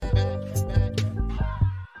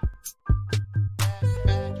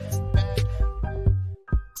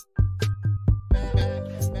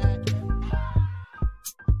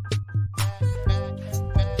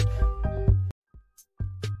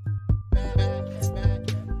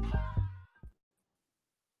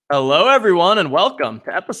Hello, everyone, and welcome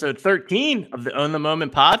to episode 13 of the Own the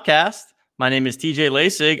Moment podcast. My name is TJ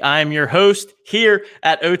Lasig. I am your host here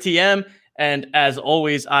at OTM. And as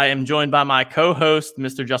always, I am joined by my co-host,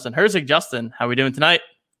 Mr. Justin Herzig. Justin, how are we doing tonight?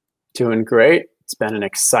 Doing great. It's been an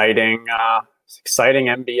exciting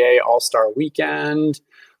NBA All-Star weekend.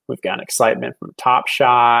 We've got excitement from Top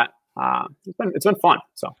Shot. It's been fun,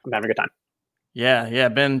 so I'm having a good time. Yeah,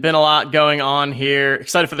 been a lot going on here.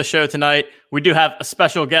 Excited for the show tonight. We do have a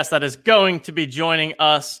special guest that is going to be joining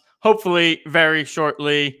us, hopefully very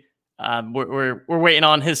shortly. We're waiting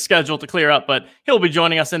on his schedule to clear up, but he'll be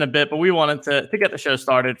joining us in a bit. But we wanted to get the show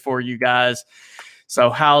started for you guys. So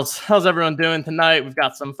how's everyone doing tonight? We've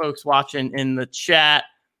got some folks watching in the chat.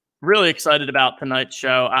 Really excited about tonight's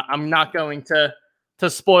show. I'm not going to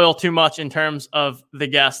spoil too much in terms of the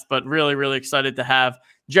guest, but really, really excited to have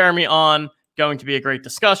Jeremy on. Going to be a great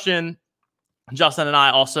discussion. Justin and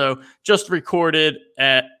I also just recorded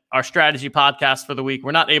our strategy podcast for the week.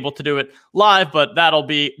 We're not able to do it live, but that'll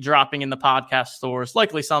be dropping in the podcast stores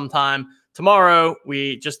likely sometime tomorrow.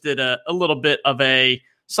 We just did a little bit of a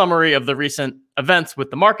summary of the recent events with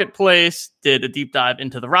the marketplace, did a deep dive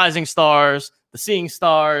into the rising stars, the seeing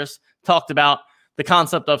stars, talked about the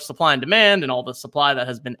concept of supply and demand and all the supply that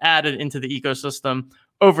has been added into the ecosystem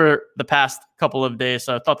over the past couple of days.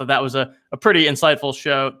 So I thought that was a pretty insightful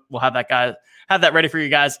show. We'll have that ready for you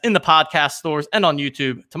guys in the podcast stores and on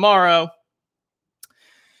YouTube tomorrow.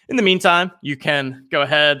 In the meantime, you can go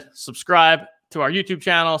ahead, subscribe to our YouTube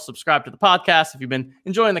channel, subscribe to the podcast. If you've been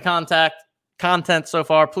enjoying the content so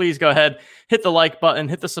far, please go ahead, hit the like button,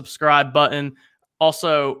 hit the subscribe button.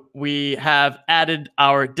 Also, we have added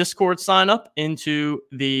our Discord sign up into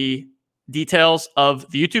the details of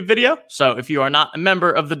the YouTube video. So if you are not a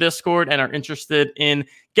member of the Discord and are interested in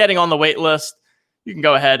getting on the wait list, you can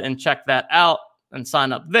go ahead and check that out and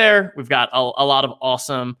sign up there. We've got a lot of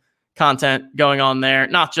awesome content going on there,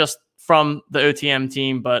 not just from the OTM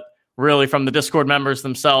team, but really from the Discord members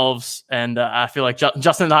themselves. And I feel like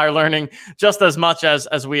Justin and I are learning just as much as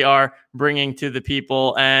we are bringing to the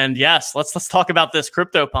people. And yes, let's talk about this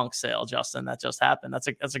CryptoPunk sale, Justin, that just happened. That's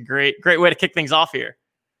a great way to kick things off here.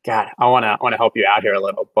 God, I want to help you out here a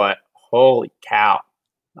little, but holy cow.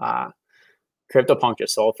 CryptoPunk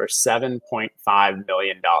just sold for $7.5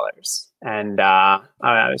 million. And I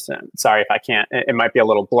was sorry if I can't, it might be a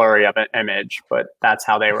little blurry of an image, but that's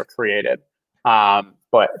how they were created.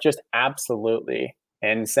 But just absolutely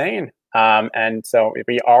insane. And so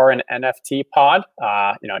we are an NFT pod,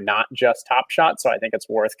 not just Top Shot. So I think it's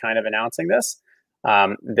worth kind of announcing this.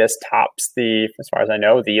 This tops as far as I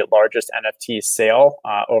know, the largest NFT sale,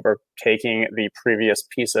 overtaking the previous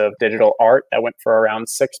piece of digital art that went for around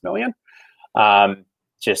 $6 million.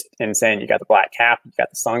 Just insane. You got the black cap, you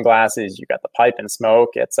got the sunglasses, you got the pipe and smoke.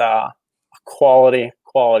 It's a quality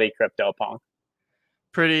CryptoPunk.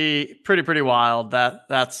 Pretty wild.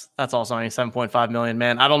 That's also only $7.5 million,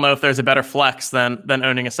 man. I don't know if there's a better flex than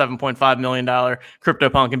owning a $7.5 million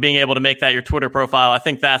CryptoPunk and being able to make that your Twitter profile. I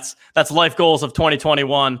think that's life goals of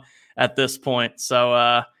 2021 at this point.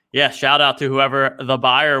 So shout out to whoever the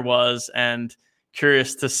buyer was, and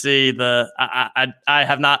curious to see I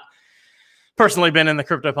have not personally been in the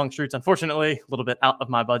CryptoPunk streets, unfortunately, a little bit out of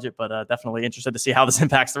my budget, but definitely interested to see how this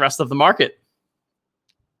impacts the rest of the market.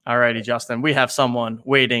 All righty, Justin, we have someone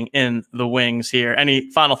waiting in the wings here. Any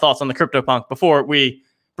final thoughts on the CryptoPunk before we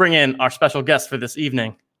bring in our special guest for this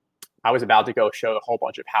evening? I was about to go show a whole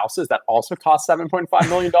bunch of houses that also cost $7.5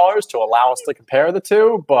 million to allow us to compare the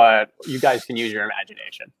two, but you guys can use your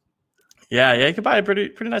imagination. Yeah, you could buy a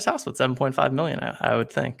pretty nice house with $7.5 million, I would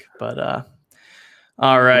think. But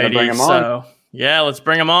all righty, so yeah, let's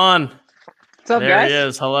bring him on. What's up, there guys? He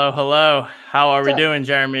is. Hello. How are we doing,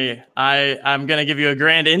 Jeremy? I'm going to give you a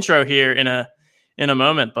grand intro here in a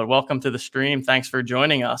moment, but welcome to the stream. Thanks for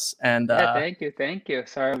joining us. And thank you.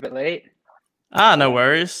 Sorry I'm a bit late. No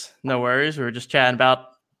worries. We were just chatting about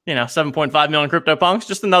 7.5 million CryptoPunks.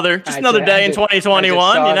 Just another day in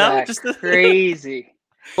 2021. Just crazy.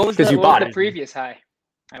 What was the previous high?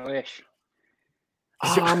 I wish.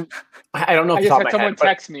 I don't know. I just had someone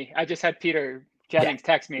text me. I just had Peter Jennings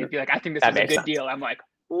text me and be like, I think this is a good deal. I'm like,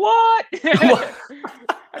 what?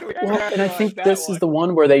 And I think this is the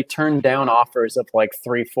one where they turned down offers of like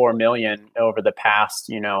 3-4 million over the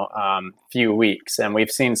past, few weeks. And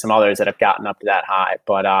we've seen some others that have gotten up to that high,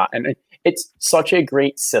 but, and it's such a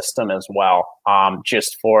great system as well.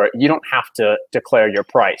 You don't have to declare your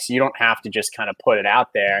price. You don't have to just kind of put it out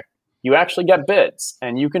there. You actually get bids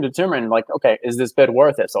and you can determine like, okay, is this bid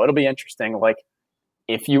worth it? So it'll be interesting. Like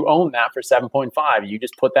if you own that for 7.5, you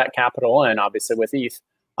just put that capital in, obviously with ETH.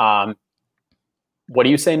 what do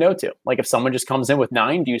you say no to? Like if someone just comes in with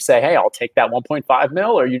 9, do you say, hey, I'll take that 1.5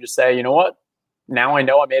 mil? Or you just say, you know what? Now I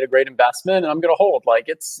know I made a great investment and I'm going to hold. Like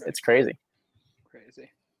it's crazy. Crazy.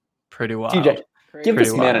 Pretty wild. TJ, give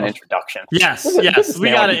this man an wild. introduction. Yes. We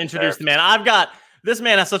got to introduce the man. This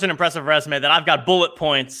man has such an impressive resume that I've got bullet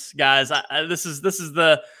points, guys. This is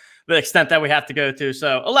the extent that we have to go to.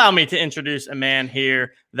 So allow me to introduce a man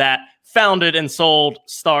here that founded and sold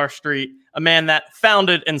Star Street, a man that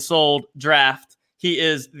founded and sold Draft. He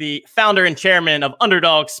is the founder and chairman of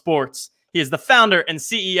Underdog Sports. He is the founder and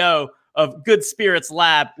CEO of Good Spirits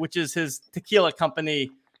Lab, which is his tequila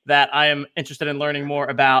company that I am interested in learning more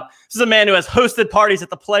about. This is a man who has hosted parties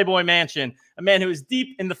at the Playboy Mansion, a man who is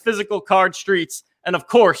deep in the physical card streets, and of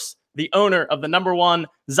course, the owner of the #1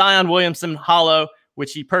 Zion Williamson Hollow,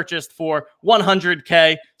 which he purchased for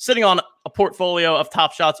 $100K, sitting on a portfolio of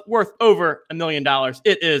Top Shots worth over $1 million.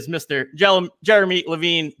 It is Mr. Jeremy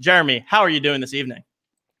Levine. Jeremy, how are you doing this evening?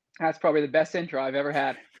 That's probably the best intro I've ever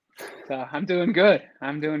had. So I'm doing good.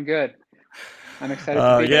 I'm excited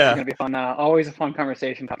to be here. It's going to be fun. Always a fun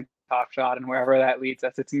conversation talking Top Shot and wherever that leads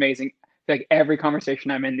us. It's amazing. I feel like every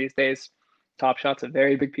conversation I'm in these days, Top Shot's a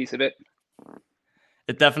very big piece of it.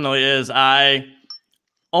 It definitely is. I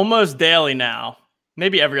almost daily now,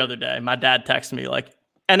 maybe every other day, my dad texts me like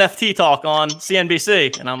NFT talk on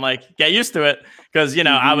CNBC. And I'm like, get used to it. Because,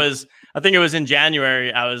 I think it was in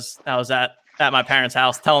January, I was at my parents'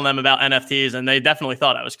 house telling them about NFTs, and they definitely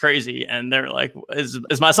thought I was crazy. And they're like, is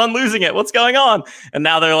my son losing it? What's going on? And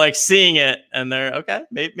now they're like seeing it, and they're okay.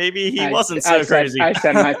 Maybe he wasn't so crazy. I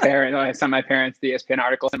sent my parents the ESPN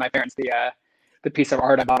article, and my parents the piece of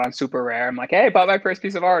art I bought on Super Rare. I'm like, hey, I bought my first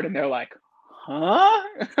piece of art, and they're like,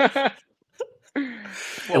 huh?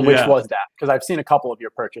 And which was that? Because I've seen a couple of your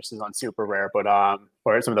purchases on Super Rare, but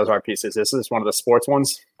or some of those art pieces. This is one of the sports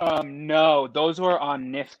ones. No, those were on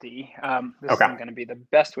Nifty. This isn't going to be the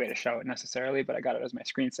best way to show it necessarily, but I got it as my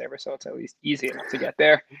screensaver, so it's at least easy enough to get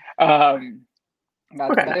there.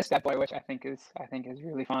 That is that boy, which I think is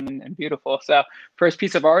really fun and beautiful. So first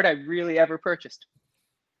piece of art I really ever purchased.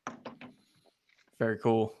 Very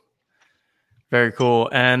cool. Very cool.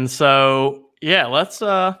 And so yeah, let's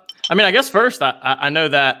I guess first, I know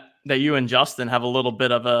that you and Justin have a little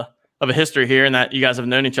bit of a history here, and that you guys have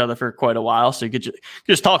known each other for quite a while. So you could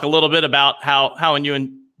just talk a little bit about how when you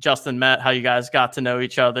and Justin met, how you guys got to know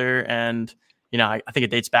each other, and I think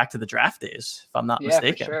it dates back to the draft days, if I'm not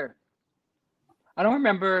mistaken. For sure. I don't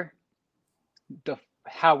remember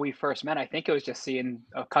how we first met. I think it was just seeing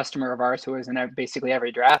a customer of ours who was in basically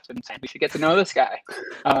every draft and saying we should get to know this guy.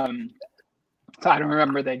 So I don't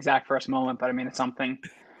remember the exact first moment, but I mean it's something.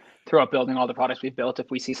 Throughout building all the products we've built,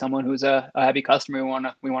 if we see someone who's a heavy customer,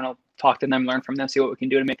 we want to talk to them, learn from them, see what we can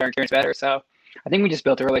do to make their experience better. So I think we just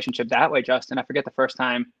built a relationship that way, Justin. I forget the first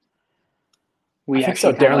time we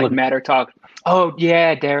actually met or talked. Oh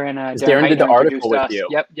yeah, Darren. Darren did the article with you.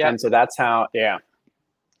 Yep. And so that's how. Yeah.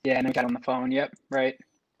 Yeah, and we got on the phone. Yep. Right.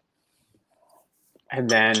 And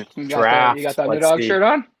then you got the Underdog shirt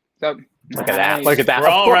on. So, Look at that! Look at that! We're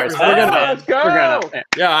all representing. Let's go.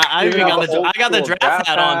 Yeah, I got the draft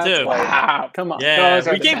hat on too. Wow! Come on. Yeah,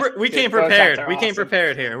 we came prepared. We came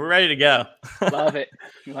prepared here. We're ready to go. Love it.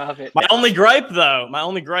 My only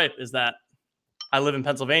gripe is that I live in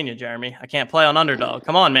Pennsylvania, Jeremy. I can't play on Underdog.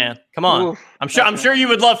 Come on, man. Come on. Oof, I'm sure you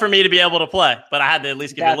would love for me to be able to play, but I had to at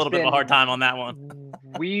least give you a little bit of a hard time on that one.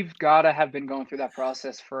 We've got to have been going through that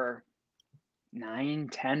process for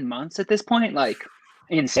 9-10 months at this point. Like.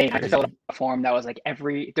 Insane. I had to fill out a form that was like they're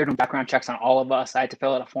doing background checks on all of us. I had to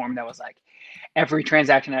fill out a form that was like every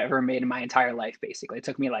transaction I ever made in my entire life, basically. It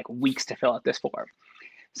took me like weeks to fill out this form.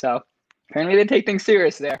 So apparently they take things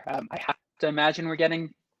serious there. I have to imagine we're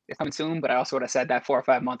getting it coming soon, but I also would have said that 4 or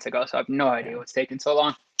 5 months ago. So I have no idea what's taking so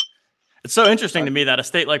long. It's so interesting to me that a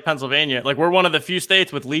state like Pennsylvania, like we're one of the few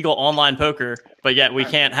states with legal online poker, but yet we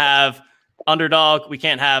can't have Underdog. We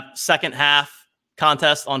can't have second half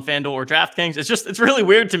contest on FanDuel or DraftKings. It's really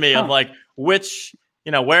weird to me of like which,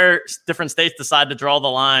 where different states decide to draw the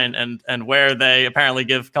line and where they apparently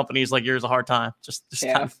give companies like yours a hard time. Just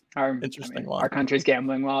kind of interesting. Our country's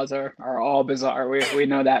gambling laws are all bizarre. We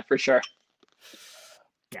know that for sure.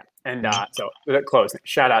 Yeah. And so closing,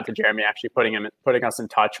 shout out to Jeremy actually putting us in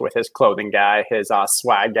touch with his clothing guy, his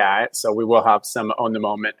swag guy. So we will have some Own the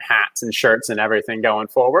Moment hats and shirts and everything going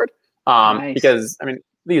forward. Nice. Because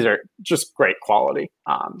these are just great quality.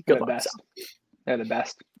 Good luck. They're the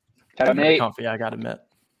best. Comfy, I gotta admit.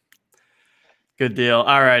 Good deal.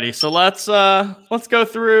 All righty. So let's go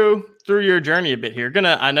through your journey a bit here.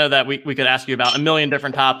 I know that we could ask you about a million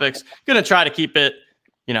different topics. Gonna try to keep it,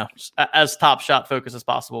 as Top Shot focused as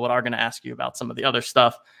possible, but are gonna ask you about some of the other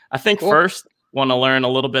stuff. I think First, want to learn a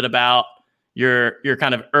little bit about your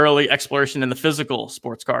kind of early exploration in the physical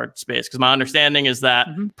sports card space. Because my understanding is that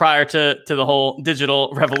prior to the whole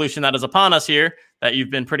digital revolution that is upon us here, that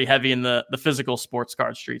you've been pretty heavy in the physical sports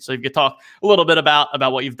card street. So if you could talk a little bit about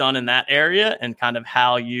what you've done in that area and kind of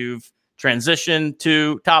how you've transitioned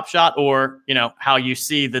to Top Shot, or, you know, how you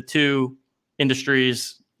see the two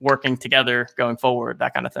industries working together going forward,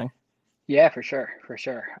 that kind of thing. Yeah, for sure.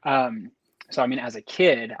 So, I mean, as a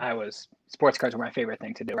kid, sports cards were my favorite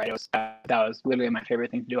thing to do, right? That was literally my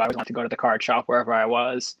favorite thing to do. I always wanted to go to the card shop wherever I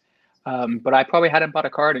was. But I probably hadn't bought a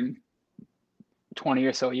card in 20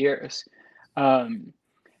 or so years. And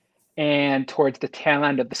towards the tail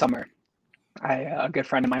end of the summer, a good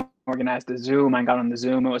friend of mine organized a Zoom. I got on the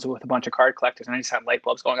Zoom. It was with a bunch of card collectors, and I just had light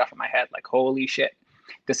bulbs going off in my head. Like, holy shit,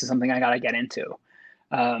 this is something I got to get into.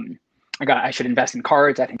 I should invest in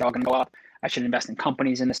cards. I think they're all going to go up. I should invest in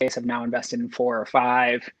companies in the space. I've now invested in 4 or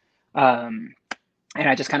 5. And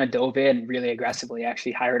I just kind of dove in really aggressively,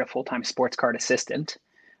 actually hired a full-time sports card assistant.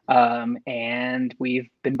 And we've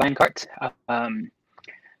been buying cards.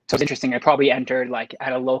 So it's interesting. I probably entered like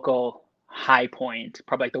at a local high point,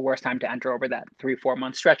 probably like the worst time to enter over that 3-4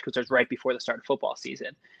 month stretch, because it was right before the start of football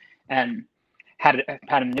season, and had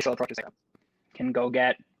an initial approach. Like, can go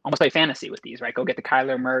get almost play fantasy with these, right? Go get the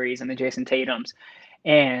Kyler Murrays and the Jason Tatums,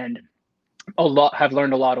 and have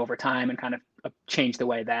learned a lot over time and kind of changed the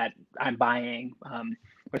way that I'm buying.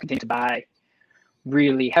 We continue to buy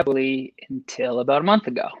really heavily until about a month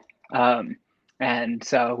ago. And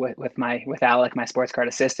so with Alec, my sports card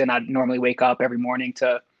assistant, I'd normally wake up every morning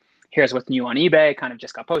to here's what's new on eBay, kind of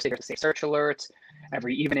just got posted, here's the search alerts.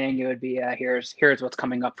 Every evening it would be here's what's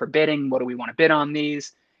coming up for bidding. What do we want to bid on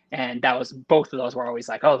these? And both of those were always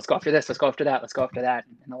like, oh, let's go after this, let's go after that, let's go after that.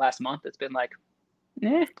 In the last month, it's been like,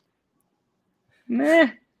 nah.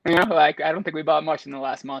 You know, like, I don't think we bought much in the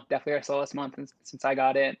last month. Definitely our slowest month since I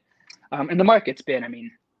got in. And the market's been, I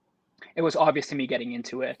mean, it was obvious to me getting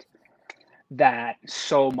into it that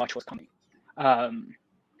so much was coming.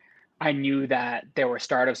 I knew that there were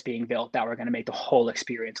startups being built that were going to make the whole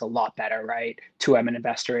experience a lot better, right? 2M an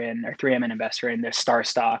investor in, or 3M an investor in. There's Star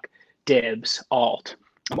Stock, Dibs, Alt.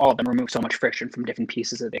 All of them remove so much friction from different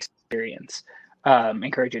pieces of the experience.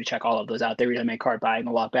 Encourage you to check all of those out. They really make card buying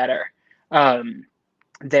a lot better.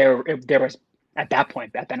 There was, at that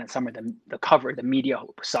point, back then in summer, the cover, the media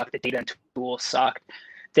sucked, the data and tools sucked.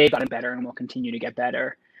 They've gotten better and will continue to get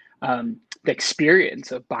better. The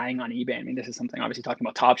experience of buying on eBay, I mean, this is something, obviously talking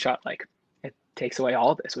about Top Shot, like, it takes away all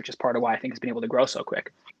of this, which is part of why I think it's been able to grow so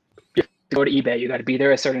quick. You go to eBay, you got to be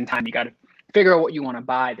there at a certain time. You got to figure out what you want to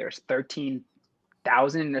buy. There's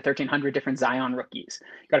 13,000 or 1,300 different Zion rookies.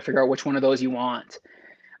 You got to figure out which one of those you want.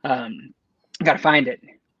 You got to find it.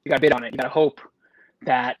 You got to bid on it. You got to hope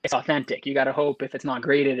that it's authentic. You got to hope if it's not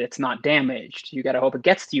graded, it's not damaged. You got to hope it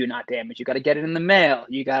gets to you not damaged. You got to get it in the mail.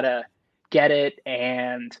 You got to get it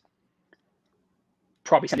and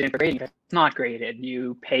probably send it in for grading. If it's not graded,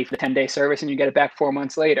 you pay for the 10-day service and you get it back 4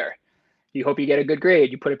 months later. You hope you get a good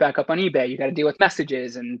grade. You put it back up on eBay. You got to deal with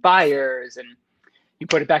messages and buyers, and you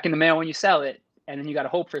put it back in the mail when you sell it. And then you got to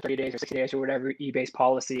hope for 30 days or 60 days or whatever eBay's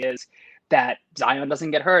policy is that Zion doesn't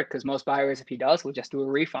get hurt, because most buyers, if he does, will just do a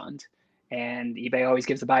refund. And eBay always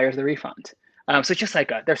gives the buyers the refund. So it's just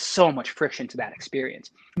like there's so much friction to that experience.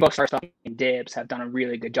 Most Star Stock and Dibs have done a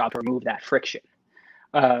really good job to remove that friction.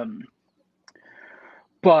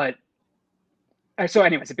 But so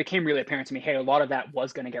anyways, it became really apparent to me, hey, a lot of that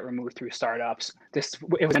was going to get removed through startups.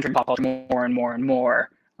 It was entering pop culture more and more and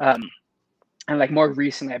more. And like more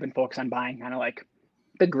recently, I've been focused on buying kind of like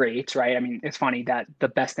the greats, right? I mean, it's funny that the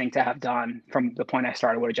best thing to have done from the point I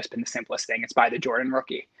started would have just been the simplest thing. It's buy the Jordan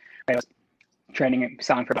rookie. Right? I was trading and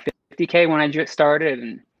selling for about $50K when I just started,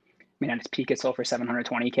 and I mean, at its peak, it sold for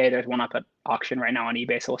 $720K. There's one up at auction right now on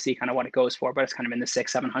eBay, so we'll see kind of what it goes for, but it's kind of in the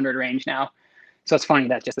 $600-700 range now. So it's funny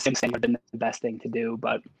that just the same thing would have been the best thing to do.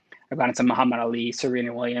 But I've gotten some Muhammad Ali,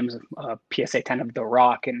 Serena Williams, PSA 10 of The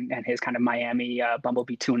Rock, and his kind of Miami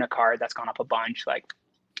Bumblebee Tuna card that's gone up a bunch, like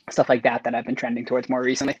stuff like that I've been trending towards more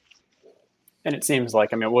recently. And it seems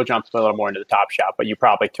like, I mean, we'll jump a little more into the Top Shot, but you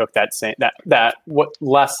probably took that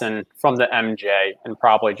lesson from the MJ, and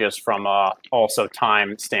probably just from a also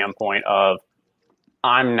time standpoint of,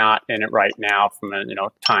 I'm not in it right now from a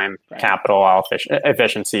time, capital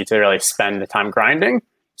efficiency to really spend the time grinding.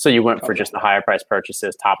 So you went for just the higher price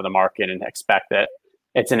purchases, top of the market, and expect that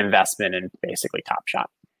it's an investment in basically Top Shot.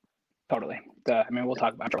 Totally. I mean, we'll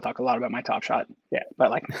talk a lot about my Top Shot. Yeah, but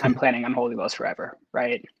like I'm planning on holding those forever,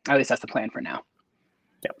 right? At least that's the plan for now.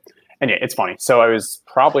 Yeah, and yeah, it's funny. So I was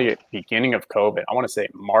probably at the beginning of COVID. I want to say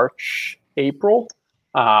March, April.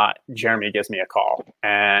 Jeremy gives me a call,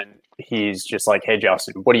 and he's just like, hey,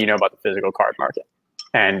 Justin, what do you know about the physical card market?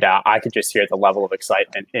 And I could just hear the level of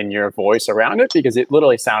excitement in your voice around it, because it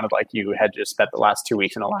literally sounded like you had just spent the last 2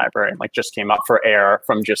 weeks in a library and like just came up for air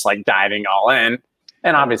from just like diving all in.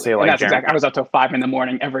 And obviously, like, that's exactly, I was up till 5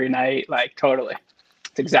 a.m. every night, like totally.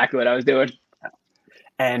 It's exactly what I was doing.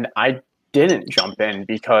 And I didn't jump in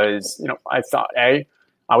because, you know, I thought, I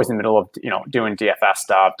was in the middle of, you know, doing DFS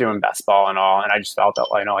stuff, doing best ball and all, and I just felt that,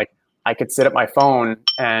 you know, like I could sit at my phone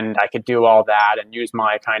and I could do all that and use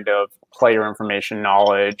my kind of player information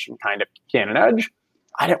knowledge and kind of gain an edge.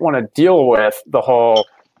 I didn't want to deal with the whole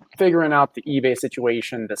figuring out the eBay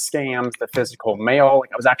situation, the scams, the physical mail.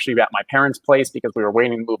 Like, I was actually at my parents' place because we were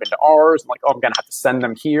waiting to move into ours. I'm like, oh, I'm going to have to send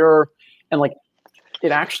them here. And like,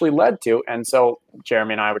 it actually led to, and so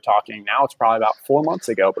Jeremy and I were talking, now it's probably about 4 months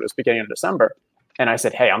ago, but it was beginning of December. And I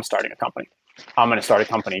said, hey, I'm starting a company. I'm going to start a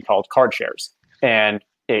company called Card Shares. And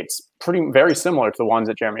it's very similar to the ones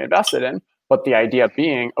that Jeremy invested in. But the idea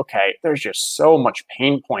being, okay, there's just so much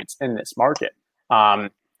pain points in this market.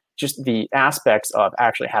 Just the aspects of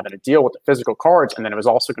actually having to deal with the physical cards. And then it was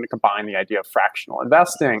also going to combine the idea of fractional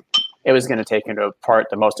investing. It was going to take into part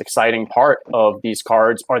the most exciting part of these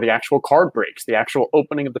cards are the actual card breaks, the actual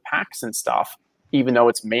opening of the packs and stuff. Even though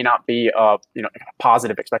it may not be a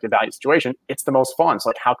positive expected value situation, it's the most fun. So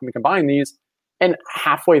like, how can we combine these? And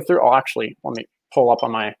halfway through, let me pull up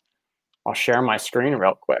I'll share my screen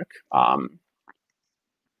real quick.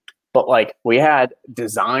 But like, we had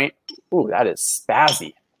design. Ooh, that is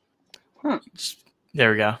spazzy.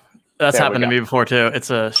 There we go. That's happened to me before too. It's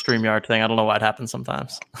a StreamYard thing. I don't know why it happens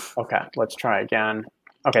sometimes. Okay, let's try again.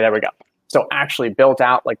 Okay, there we go. So actually built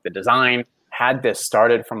out like the design, had this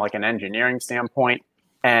started from like an engineering standpoint,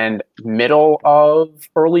 and middle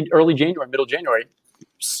January,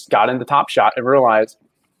 got into Top Shot and realized,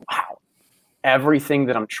 wow, everything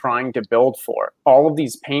that I'm trying to build for, all of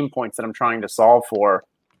these pain points that I'm trying to solve for,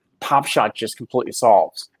 Top Shot just completely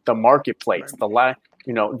solves. The marketplace,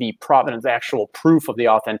 the provenance, the actual proof of the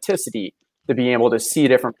authenticity, to be able to see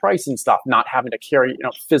different pricing stuff, not having to carry,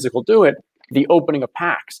 physical do it, the opening of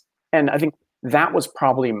packs. And I think that was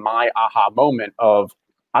probably my aha moment of,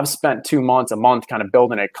 I've spent 2 months, a month kind of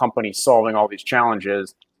building a company, solving all these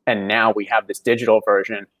challenges. And now we have this digital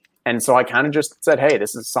version. And so I kind of just said, hey,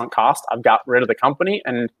 this is sunk cost. I've got rid of the company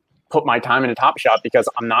and put my time into Top Shot, because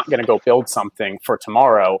I'm not going to go build something for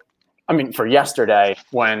tomorrow. For yesterday,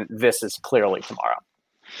 when this is clearly tomorrow.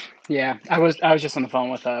 Yeah, I was just on the phone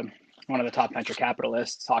with one of the top venture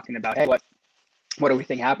capitalists talking about, hey, what do we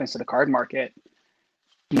think happens to the card market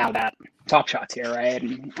now that Top Shot's here, right?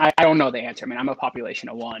 And I don't know the answer. I'm a population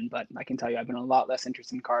of one, but I can tell you I've been a lot less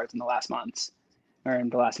interested in cards in the last month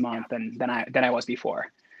than I was before.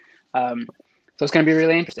 So it's going to be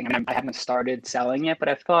really interesting. I haven't started selling it, but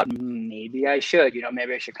I've thought maybe I should.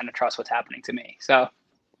 Maybe I should kind of trust what's happening to me. So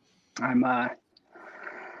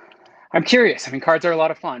I'm curious. Cards are a lot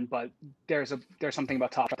of fun, but there's something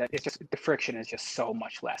about Top Shot that it's just, the friction is just so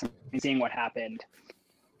much less. Seeing what happened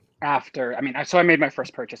after, so I made my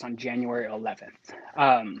first purchase on January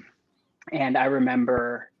 11th. And I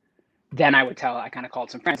remember then I kind of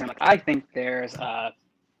called some friends and I'm like, I think there's a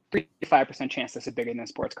 3 to 5% chance this is bigger than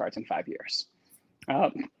sports cards in 5 years.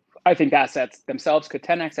 I think assets themselves could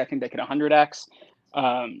 10x. I think they could 100x.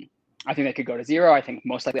 I think they could go to zero. I think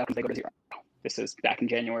most likely they go to zero. This is back in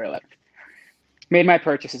January 11th. Made my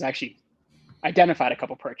purchases, actually identified a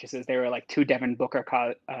couple purchases. They were like 2 Devin Booker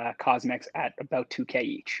Cosmics at about $2K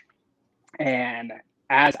each. And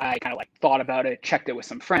as I kind of like thought about it, checked it with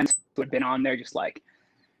some friends who had been on there, just like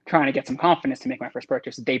trying to get some confidence to make my first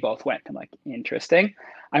purchase, they both went. I'm like, interesting.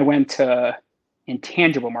 I went to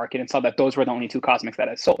Intangible Market and saw that those were the only 2 Cosmics that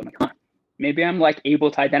I sold. I'm like, maybe I'm like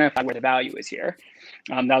able to identify where the value is here.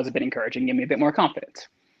 That was a bit encouraging, gave me a bit more confidence.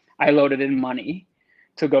 I loaded in money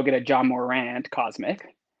to go get a John Morant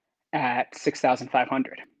Cosmic at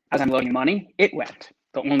 6,500. As I'm loading money, it went.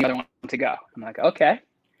 The only other one to go. I'm like, okay,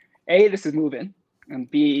 A, this is moving, and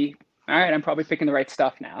B, all right, I'm probably picking the right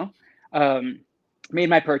stuff now. Made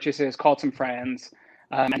my purchases, called some friends,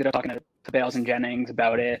 ended up talking to Bales and Jennings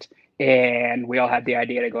about it, and we all had the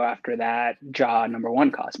idea to go after that Jaw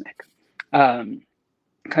 #1 Cosmic.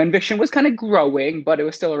 Conviction was kind of growing, but it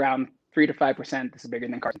was still around 3 to 5%. This is bigger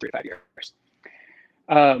than cards in 3 to 5 years.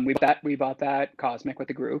 We bought that Cosmic with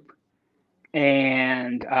the group,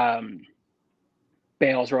 and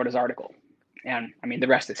Bales wrote his article, and the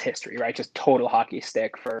rest is history, right? Just total hockey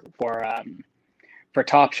stick for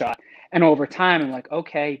Top Shot. And over time, I'm like,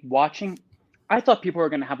 okay, I thought people were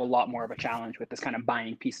going to have a lot more of a challenge with this kind of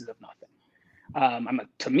buying pieces of nothing.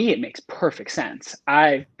 To me, it makes perfect sense.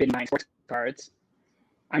 I've been buying sports cards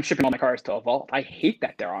I'm shipping all my cards to Evolve. I hate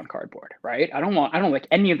that they're on cardboard, right? I don't like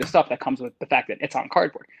any of the stuff that comes with the fact that it's on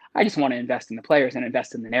cardboard. I just want to invest in the players and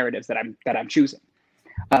invest in the narratives that I'm choosing.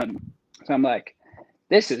 So I'm like,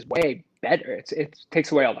 this is way better. It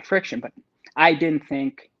takes away all the friction, but I didn't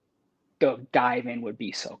think the dive in would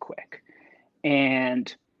be so quick.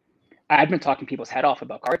 And I'd been talking people's head off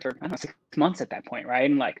about cards for, I don't know, 6 months at that point, right?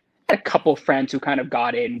 And like a couple friends who kind of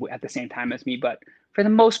got in at the same time as me, but for the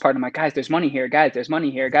most part, I'm like, guys, there's money here, guys, there's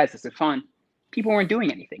money here, guys, this is fun. People weren't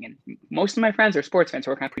doing anything. And most of my friends are sports fans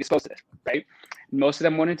who are kind of predisposed to this, right? Most of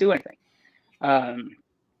them wouldn't do anything.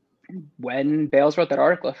 When Bales wrote that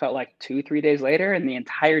article, it felt like 2-3 days later, and the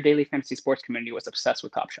entire daily fantasy sports community was obsessed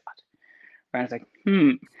with Top Shot. Right? I was like,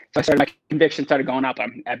 So my conviction started going up.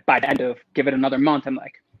 By the end of give it another month,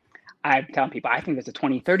 I'm telling people, I think there's a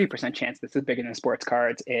 20-30% chance this is bigger than sports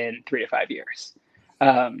cards in 3 to 5 years.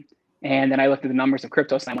 And then I looked at the numbers of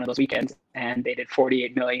CryptoSlam one of those weekends, and they did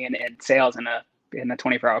 48 million in sales in a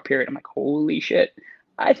 24-hour period. I'm like, holy shit!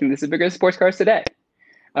 I think this is bigger than sports cards today.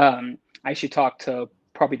 I actually talked to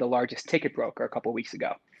probably the largest ticket broker a couple of weeks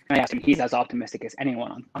ago, and I asked him, he's as optimistic as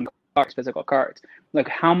anyone on cards, physical cards. Like,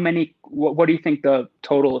 how many? What do you think the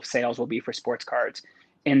total of sales will be for sports cards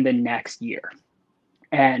in the next year?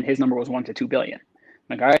 And his number was 1 to 2 billion.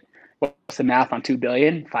 I'm like, all right, what's the math on 2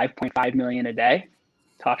 billion? 5.5 million a day.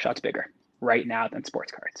 Top Shot's bigger right now than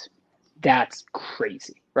sports cards. That's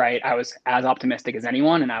crazy, right? I was as optimistic as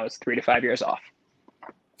anyone, and I was 3 to 5 years off.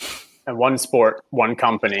 And one sport, one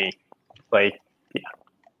company, like, yeah,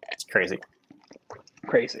 it's crazy.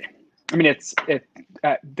 Crazy. I mean,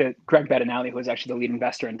 the Greg Bettinelli, who was actually the lead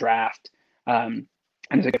investor in Draft, and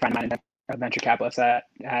is a good friend of mine, a venture capitalist at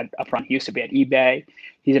Upfront. He used to be at eBay.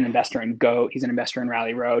 He's an investor in Goat. He's an investor in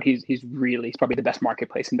Rally Road. He's probably the best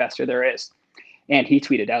marketplace investor there is. And he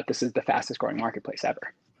tweeted out, "This is the fastest growing marketplace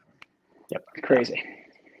ever." Yep, crazy.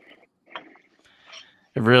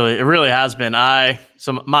 It really has been.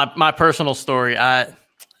 So my personal story.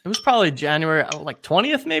 It was probably January, like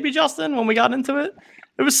 20th, maybe, Justin, when we got into it.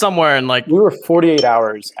 It was somewhere in like, we were 48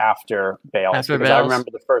 hours after Bales, because Bales. I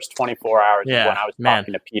remember the first 24 hours when I was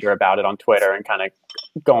talking to Peter about it on Twitter and kind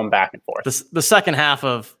of going back and forth. The second half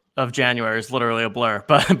of January is literally a blur.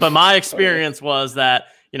 But my experience was that,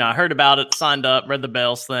 I heard about it, signed up, read the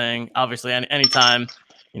Bales thing. Obviously, anytime,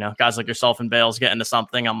 guys like yourself and Bales get into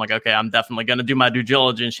something, I'm like, okay, I'm definitely going to do my due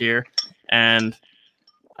diligence here. And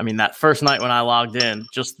I mean, that first night when I logged in,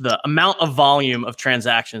 just the amount of volume of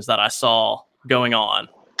transactions that I saw going on,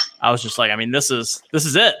 I was just like, I mean, this is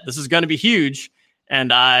it. This is going to be huge.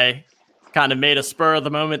 And I kind of made a spur of the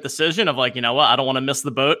moment decision of like, you know what? I don't want to miss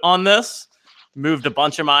the boat on this. Moved a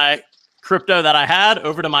bunch of my crypto that I had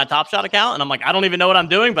over to my Top Shot account. And I'm like, I don't even know what I'm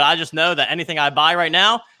doing, but I just know that anything I buy right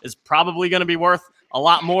now is probably going to be worth a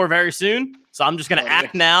lot more very soon. So I'm just going to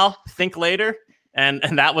act now, think later. And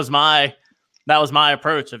that was my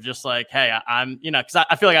approach of just like, hey, I'm, because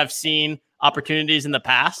I feel like I've seen opportunities in the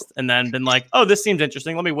past and then been like, oh, this seems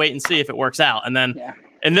interesting. Let me wait and see if it works out. And then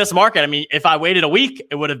in this market, I mean, if I waited a week,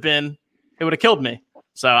 it would have killed me.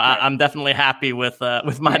 So I'm definitely happy with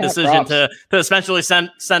my decision to essentially spend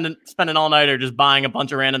an all-nighter just buying a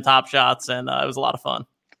bunch of random Top Shots. And it was a lot of fun.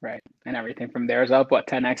 Right. And everything from there is up,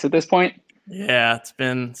 10x at this point? Yeah, it's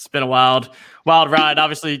been a wild ride.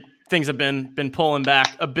 Obviously, things have been pulling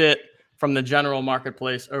back a bit from the general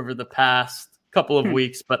marketplace over the past couple of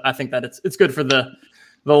weeks, but I think that it's good for the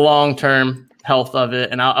long-term health of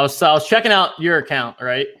it. And I was checking out your account,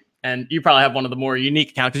 right? And you probably have one of the more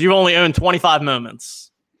unique accounts because you've only owned 25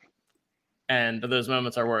 moments. And those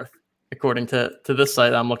moments are worth, according to this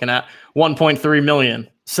site I'm looking at, 1.3 million.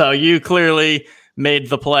 So you clearly made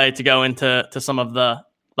the play to go into some of the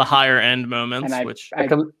higher end moments,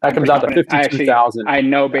 that comes out to 52,000. I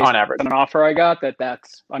know based on average on an offer I got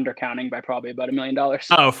that's undercounting by probably about $1 million.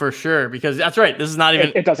 Oh, for sure, because that's right. This is not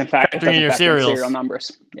even it doesn't factor in your serial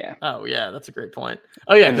numbers. Yeah. Oh yeah, that's a great point.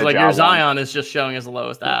 Oh yeah, because like your Zion is just showing as the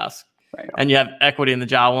lowest ask, right? And you have equity in the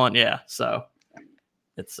Ja one. Yeah, so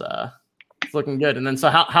it's looking good. And then so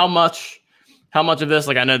how much of this?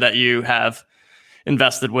 Like I know that you have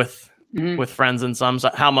invested with friends and some. So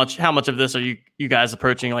how much of this are you guys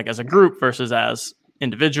approaching like as a group versus as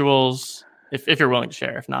individuals? If you're willing to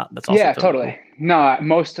share, if not, that's also totally. Cool. No,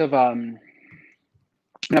 most of got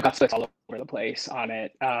splits all over the place on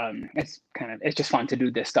it. It's just fun to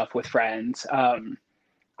do this stuff with friends.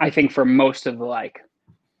 I think for most of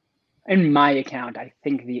in my account, I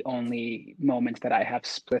think the only moments that I have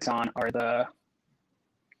splits on are the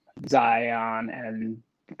Zion and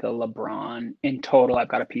the LeBron. In total, I've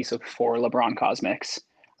got a piece of 4 LeBron Cosmics.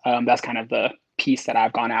 That's kind of the piece that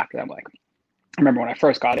I've gone after. I'm like, I remember when I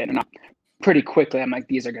first got in, and I'm pretty quickly, I'm like,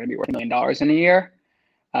 these are going to be worth $1 million in a year.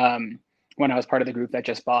 When I was part of the group that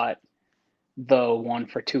just bought the one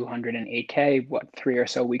for 208K, 3 or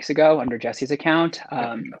so weeks ago under Jesse's account.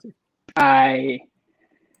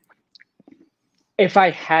 If I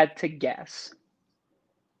had to guess,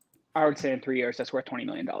 I would say in 3 years, that's worth $20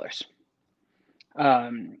 million.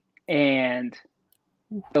 And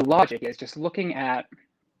the logic is just looking at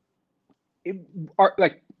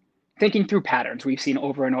thinking through patterns we've seen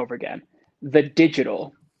over and over again. The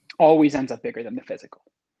digital always ends up bigger than the physical,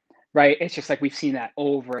 right? It's just like we've seen that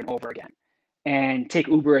over and over again. And take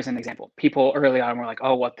Uber as an example. People early on were like,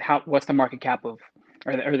 "Oh, what's the market cap of,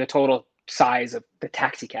 or the total size of the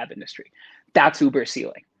taxi cab industry?" That's Uber's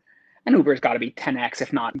ceiling, and Uber's got to be 10x,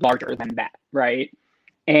 if not larger than that, right?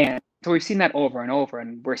 And so we've seen that over and over,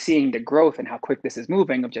 and we're seeing the growth and how quick this is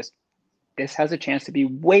moving. Of just this has a chance to be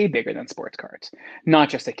way bigger than sports cards, not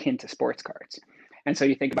just akin to sports cards. And so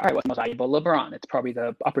you think about, all right, what's the most valuable? LeBron. It's probably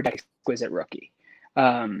the Upper Deck Exquisite rookie.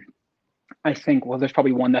 I think, well, there's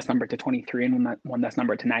probably one that's numbered to 23 and one that's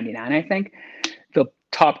numbered to 99. I think the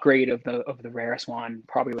top grade of the rarest one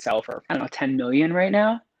probably would sell for, I don't know, 10 million right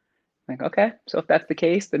now. Like, okay, so if that's the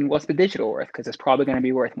case, then what's the digital worth? Because it's probably going to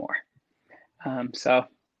be worth more. So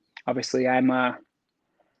obviously I'm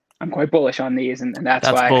quite bullish on these, and that's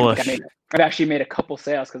why I've actually made a couple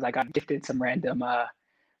sales, because I got gifted some random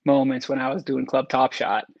moments when I was doing Club Top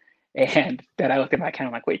Shot. And then I looked at my account,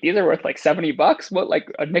 I'm like, wait, these are worth like $70? What, like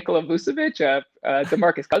a Nikola Vucevic,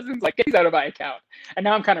 DeMarcus Cousins? Like, get these out of my account. And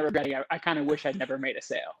now I'm kind of regretting it. I kind of wish I'd never made a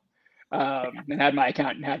sale. And had my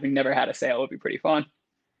account, and having never had a sale would be pretty fun.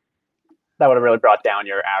 That would have really brought down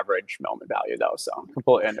your average moment value, though. So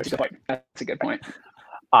completely understand. That's a good point.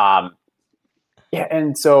 Yeah,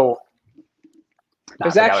 and so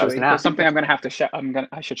there's something I'm going to have to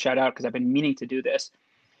I should shout out, because I've been meaning to do this.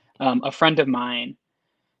 A friend of mine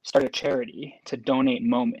started a charity to donate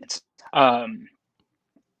moments. And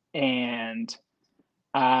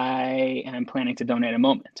I am planning to donate a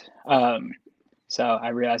moment. So I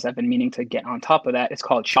realized I've been meaning to get on top of that. It's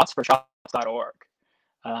called shotsforshots.org.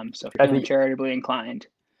 So if you're feeling charitably inclined,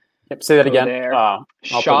 say that again.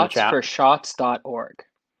 Shotsforshots.org.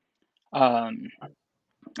 And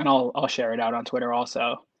I'll share it out on Twitter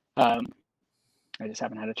also. I just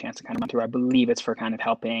haven't had a chance to kind of run through. I believe it's for kind of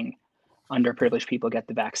helping underprivileged people get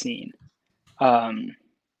the vaccine. Right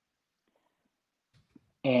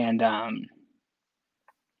now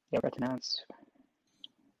it's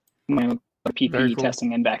PPE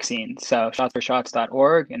testing and vaccine. So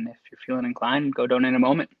shotsforshots.org, and if you're feeling inclined, go donate a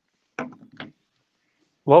moment.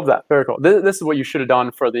 Love that. Very cool. This is what you should have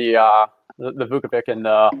done for the Vukovic and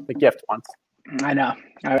the gift ones. I know.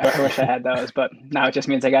 I wish I had those, but now it just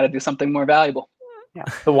means I got to do something more valuable. Yeah.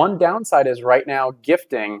 The one downside is right now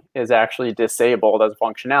gifting is actually disabled as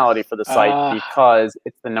functionality for the site, because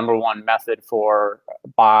it's the number one method for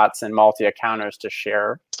bots and multi-accounters to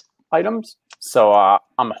share items. So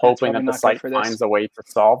I'm hoping that the site finds a way to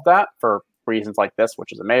solve that for reasons like this,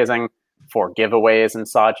 which is amazing, for giveaways and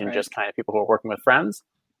such, and just kind of people who are working with friends.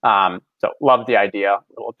 So love the idea.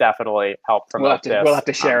 It will definitely help promote this. We'll have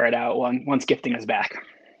to share it out once gifting is back.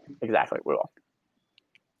 Exactly, we will.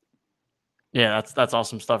 Yeah, that's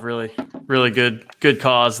awesome stuff. Really, really good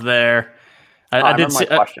cause there. I did see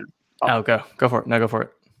my question. Go for it. No, go for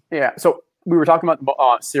it. Yeah. So we were talking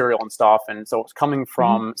about cereal and stuff, and so it's coming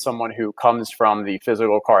from someone who comes from the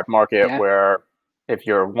physical card market, where if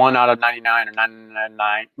you're 1 out of 99 or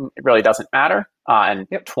 999, it really doesn't matter, and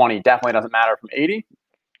 20 definitely doesn't matter from 80.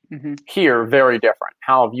 Here, very different.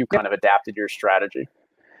 How have you kind of adapted your strategy?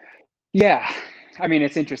 Yeah, I mean,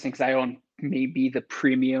 it's interesting because I own maybe the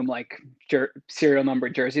premium serial number,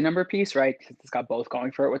 jersey number piece, right? It's got both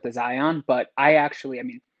going for it with the Zion. But I actually, I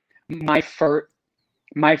mean, my first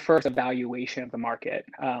evaluation of the market,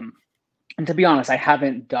 and to be honest, I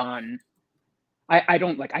haven't done. I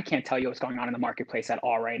can't tell you what's going on in the marketplace at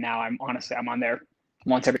all right now. I'm on there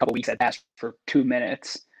once every couple of weeks at best for 2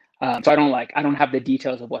 minutes. So I don't have the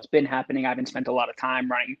details of what's been happening. I haven't spent a lot of time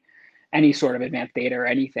running any sort of advanced data or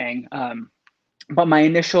anything. But my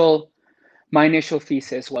initial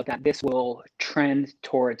thesis was that this will trend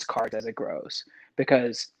towards cards as it grows,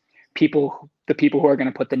 because the people who are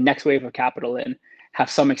going to put the next wave of capital in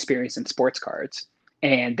have some experience in sports cards,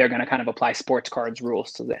 and they're going to kind of apply sports cards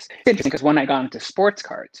rules to this. It's interesting because when I got into sports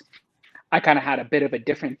cards, I kind of had a bit of a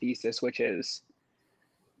different thesis, which is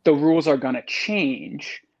the rules are going to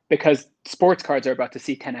change because sports cards are about to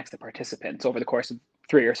see 10x the participants over the course of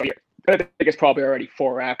 3 or so years. I think it's probably already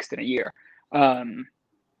 4x in a year. And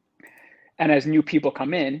as new people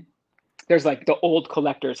come in, there's like the old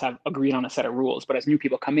collectors have agreed on a set of rules, but as new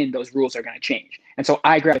people come in, those rules are going to change. And so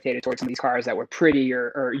I gravitated towards some of these cars that were pretty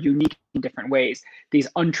or unique in different ways, these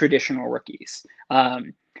untraditional rookies.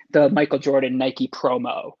 The Michael Jordan Nike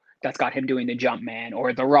promo that's got him doing the Jumpman,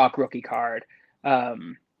 or the Rock rookie card, or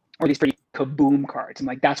these pretty kaboom cards. And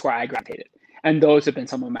like, that's where I gravitated. And those have been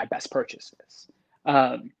some of my best purchases.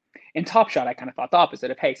 In Top Shot, I kind of thought the opposite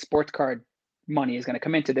of, hey, sports card money is going to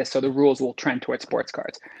come into this, so the rules will trend towards sports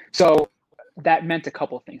cards. So that meant a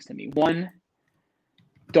couple of things to me. One,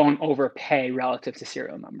 don't overpay relative to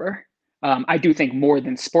serial number. I do think more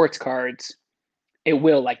than sports cards,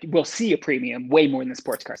 we'll see a premium way more than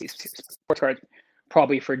sports cards. These sports cards,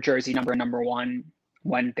 probably for jersey number one,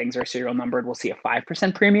 when things are serial numbered, we'll see a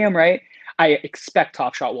 5% premium, right? I expect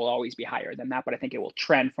Top Shot will always be higher than that, but I think it will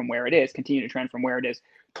trend from where it is, continue to trend from where it is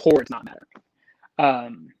towards not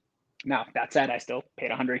mattering. Now, that said, I still paid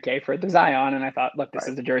 $100K for the Zion, and I thought, look, this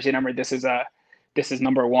is the jersey number. This is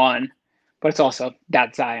number one, but it's also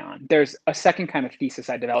that Zion. There's a second kind of thesis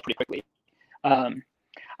I developed pretty quickly.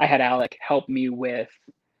 I had Alec help me with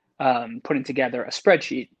putting together a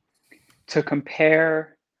spreadsheet to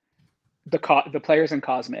compare the players in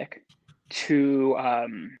Cosmic to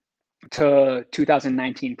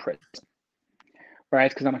 2019 Prism, right?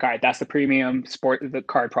 Because I'm like, all right, that's the premium the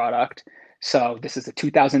card product. So this is the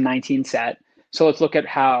 2019 set. So let's look at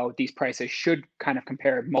how these prices should kind of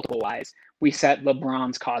compare multiple wise. We set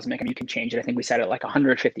LeBron's Cosmic, and you can change it. I think we set it like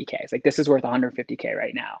 150K. It's like, this is worth 150K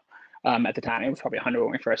right now. At the time, it was probably 100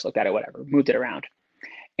 when we first looked at it, whatever, moved it around.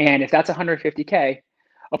 And if that's 150K,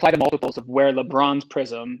 apply the multiples of where LeBron's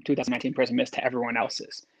Prism, 2019 Prism, is to everyone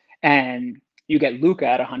else's. And you get Luka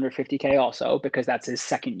at 150K also, because that's his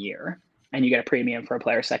second year, and you get a premium for a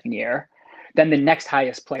player's second year. Then the next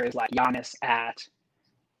highest player is like Giannis at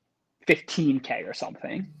 15K or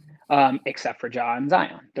something, except for Ja and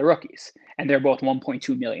Zion, the rookies. And they're both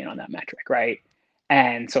 1.2 million on that metric, right?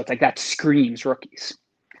 And so it's like, that screams rookies.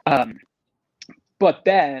 But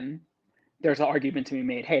then there's an argument to be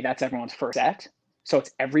made, hey, that's everyone's first set, so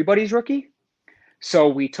it's everybody's rookie. So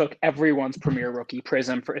we took everyone's premier rookie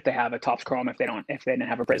Prism for if they have a Topps Chrome, if they didn't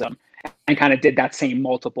have a Prism, and kind of did that same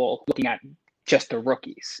multiple looking at just the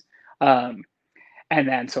rookies. And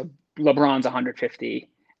then so LeBron's 150,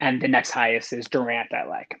 and the next highest is Durant at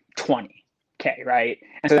like 20K, right?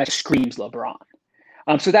 And so that screams LeBron.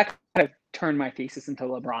 So that kind of turned my thesis into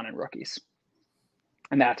LeBron and rookies.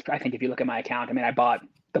 And that's, I think, if you look at my account, I mean, I bought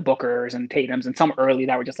the Bookers and Tatums and some early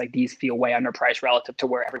that were just like, these feel way underpriced relative to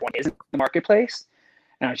where everyone is in the marketplace.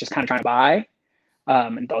 And I was just kind of trying to buy.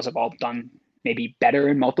 And those have all done maybe better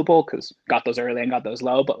in multiple, because got those early and got those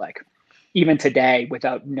low. But like, even today,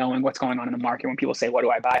 without knowing what's going on in the market, when people say, what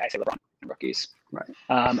do I buy? I say LeBron rookies. Right.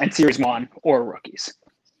 And Series 1 or rookies.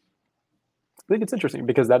 I think it's interesting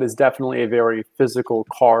because that is definitely a very physical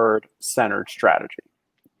card-centered strategy.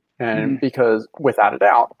 And because without a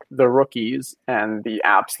doubt, the rookies and the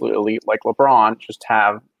absolute elite like LeBron just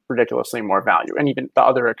have ridiculously more value. And even the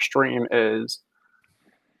other extreme is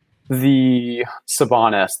the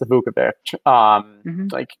Sabonis, the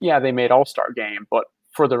Vukovic. Like, yeah, they made All-Star game, but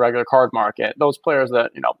for the regular card market, those players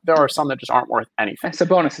that, there are some that just aren't worth anything.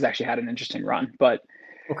 Sabonis has actually had an interesting run, but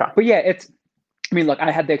yeah, look,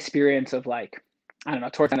 I had the experience of like, I don't know,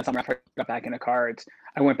 towards the end of summer, after I got back into cards,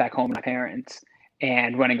 I went back home with my parents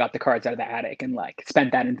and went and got the cards out of the attic and like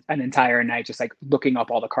spent that an entire night just like looking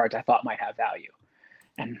up all the cards I thought might have value.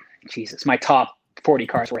 And Jesus, my top 40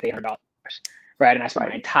 cards worth $800, right? And I spent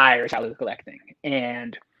my entire childhood collecting.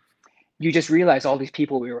 And you just realize all these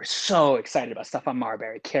people we were so excited about, Stephon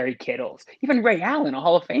Marbury, Kerry Kittles, even Ray Allen, a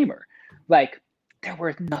Hall of Famer, like they're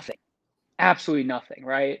worth nothing, absolutely nothing,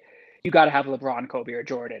 right? You got to have LeBron, Kobe, or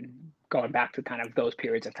Jordan going back to kind of those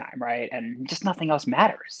periods of time, right? And just nothing else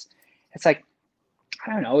matters. It's like,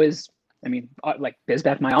 I don't know, like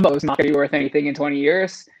Bisbeth Mayombo is not going to be worth anything in 20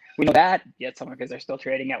 years. We know that, yet some because they're still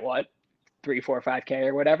trading at what, 3, 4, 5K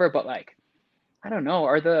or whatever. But like, I don't know,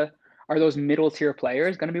 are those middle tier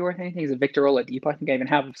players going to be worth anything? Is it Victor Oladipo? I think I even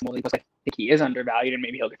have some Oladipo. I think he is undervalued and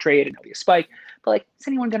maybe he'll get traded and he'll be a spike. But like, is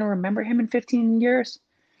anyone going to remember him in 15 years?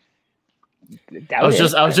 I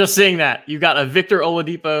was just seeing that you got a Victor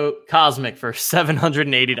Oladipo Cosmic for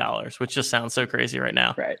 $780, which just sounds so crazy right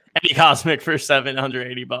now. Right. Any Cosmic for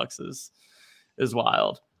 $780 is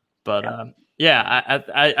wild. But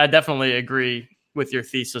I definitely agree with your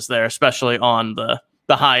thesis there, especially on the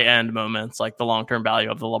high end moments, like the long term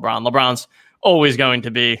value of the LeBron. LeBron's always going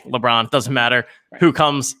to be LeBron. It doesn't matter who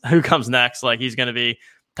comes next. Like he's going to be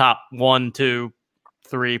top 1, 2,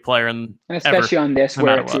 3 player and especially ever, on this no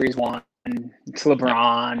where it's what. Series 1. It's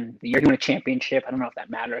LeBron. You're doing a championship. I don't know if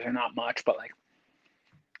that matters or not much, but like,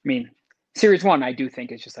 I mean, Series 1, I do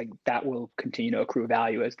think is just like that will continue to accrue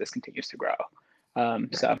value as this continues to grow.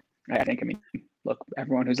 So I think, I mean, look,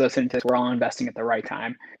 everyone who's listening to this, we're all investing at the right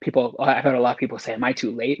time. I've had a lot of people say, "Am I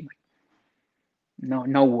too late?"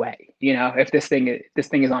 No way. If this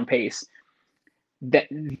thing is on pace, that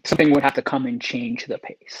something would have to come and change the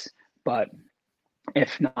pace. But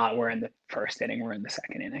if not, we're in the first inning. We're in the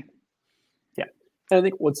second inning. Yeah, and I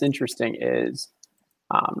think what's interesting is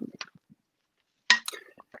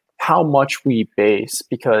how much we base,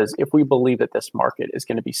 because if we believe that this market is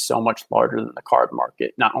going to be so much larger than the card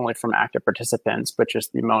market, not only from active participants, but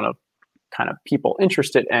just the amount of kind of people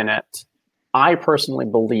interested in it, I personally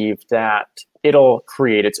believe that it'll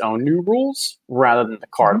create its own new rules rather than the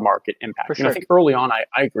card market impact. Sure. I think early on, I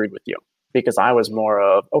agreed with you because I was more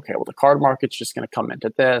of, okay, well, the card market's just going to come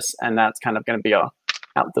into this, and that's kind of going to be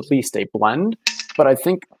at least a blend. But I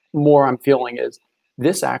think more I'm feeling is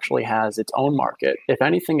this actually has its own market. If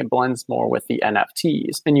anything, it blends more with the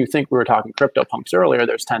NFTs. And you think we were talking CryptoPunks earlier,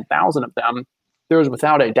 there's 10,000 of them. There's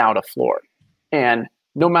without a doubt a floor. And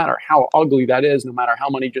no matter how ugly that is, no matter how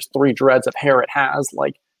many just 3 dreads of hair it has,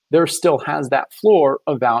 like there still has that floor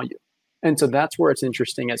of value. And so that's where it's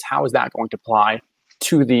interesting is how is that going to apply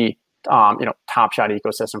to the Top Shot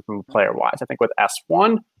ecosystem from player wise. I think with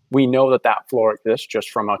S1, we know that floor exists just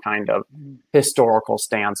from a kind of historical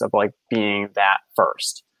stance of like being that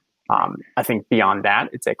first. I think beyond that,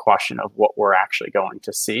 it's a question of what we're actually going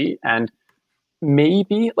to see. And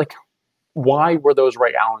maybe like, why were those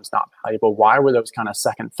Ray Allens not valuable? Why were those kind of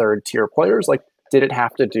second, third tier players? Like, did it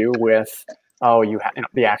have to do with,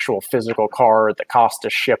 the actual physical card, the cost to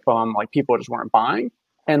ship them, like people just weren't buying?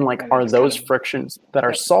 And like, are those frictions that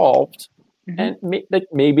are solved? And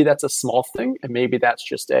maybe that's a small thing, and maybe that's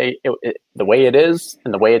just the way it is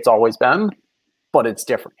and the way it's always been, but it's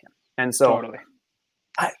different here. And so Totally.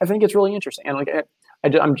 I think it's really interesting. And like,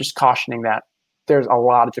 I'm just cautioning that there's a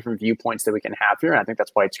lot of different viewpoints that we can have here. And I think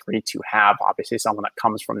that's why it's great to have obviously someone that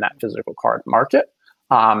comes from that physical card market.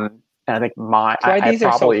 And I think these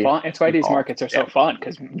are so fun. It's why these markets are so fun,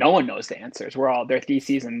 because no one knows the answers. We're all their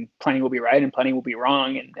theses, and plenty will be right and plenty will be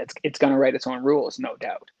wrong, and it's going to write its own rules, no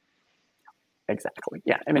doubt. Exactly.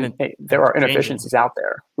 Yeah. I mean, there are inefficiencies out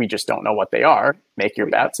there. We just don't know what they are. Make your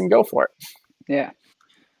bets and go for it. Yeah.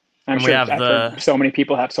 I'm sure I've heard so many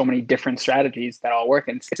people have so many different strategies that all work.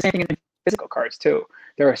 And it's the same thing in physical cards too.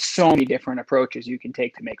 There are so many different approaches you can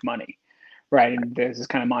take to make money. Right. And there's this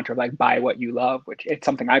kind of mantra of like, buy what you love, which it's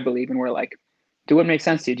something I believe in. We're like, do what makes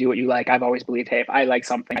sense to you, do what you like. I've always believed, hey, if I like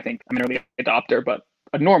something, I think I'm an early adopter, but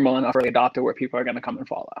a normal enough early adopter where people are going to come and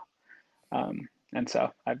follow. And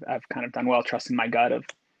so I've kind of done well trusting my gut of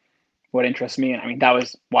what interests me. And I mean, that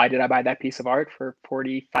was why did I buy that piece of art for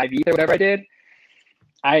 45 ETH or whatever I did?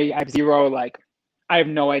 I have zero, I have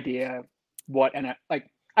no idea what,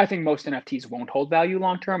 I think most NFTs won't hold value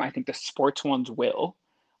long-term. I think the sports ones will.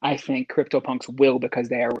 I think CryptoPunks will because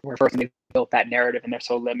were first and they built that narrative and they're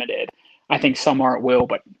so limited. I think some art will,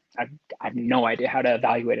 but I have no idea how to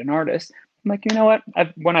evaluate an artist. I'm like, you know what?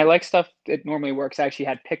 When I like stuff, it normally works. I actually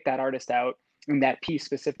had picked that artist out and that piece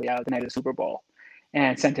specifically out the night of the Super Bowl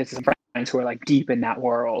and sent it to some friends who are like deep in that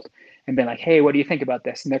world and been like, hey, what do you think about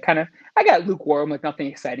this? And they're kind of, I got lukewarm, like nothing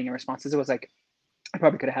exciting in responses. It was like, I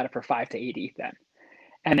probably could have had it for 5 to 8 ETH then.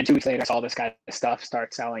 And then 2 weeks later, I saw this guy's stuff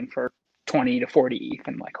start selling for 20 to 40 ETH.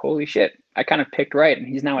 And I'm like, holy shit, I kind of picked right. And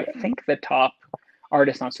he's now, I think, the top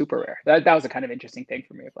artist on Super Rare. That was a kind of interesting thing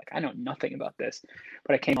for me. Of like, I know nothing about this,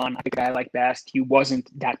 but I came on, I think the guy I like best. He wasn't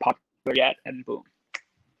that popular yet, and boom.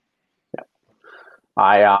 Yeah.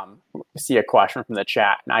 I see a question from the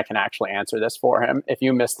chat, and I can actually answer this for him. If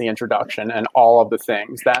you missed the introduction and all of the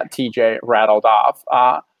things that TJ rattled off,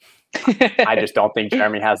 I just don't think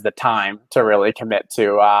Jeremy has the time to really commit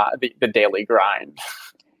to the daily grind.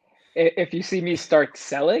 If you see me start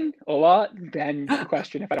selling a lot, then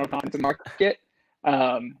question if I don't have confidence in the market.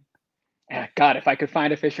 God, if I could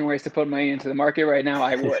find efficient ways to put money into the market right now,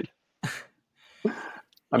 I would.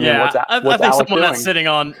 I mean, what's I think Alex someone doing? that's sitting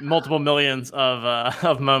on multiple millions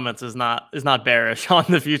of moments is not bearish on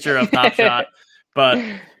the future of Top Shot. But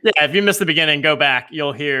yeah, if you missed the beginning, go back.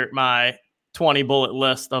 You'll hear my 20 bullet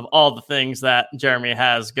list of all the things that Jeremy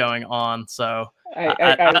has going on. So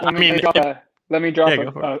let me drop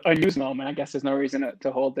a news moment. I guess there's no reason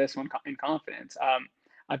to hold this one in confidence.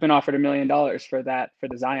 I've been offered $1 million for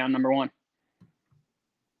the Zion #1.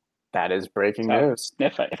 That is breaking news.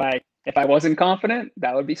 If I wasn't confident,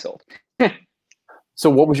 that would be sold. So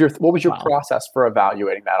what was your process for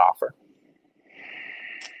evaluating that offer?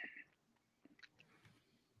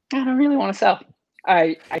 I don't really want to sell.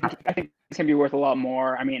 I think it's gonna be worth a lot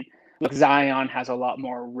more. I mean, look, Zion has a lot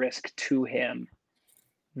more risk to him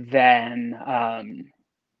than a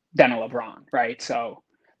LeBron, right? So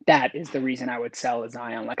that is the reason I would sell a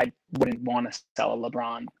Zion. Like, I wouldn't want to sell a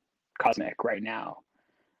LeBron Cosmic right now.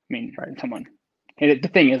 I mean, the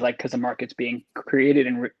thing is, like, because the market's being created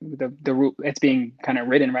and it's being kind of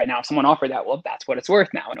ridden right now. If someone offered that, well, that's what it's worth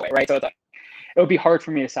now in a way, right? So it's like, it would be hard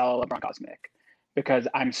for me to sell a LeBron Cosmic because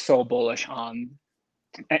I'm so bullish on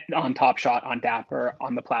Top Shot, on Dapper,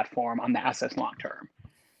 on the platform, on the assets long term.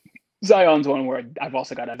 Zion's one where I've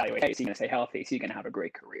also got to evaluate, hey, is he going to stay healthy? Is he going to have a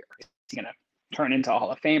great career? Is he going to turn into a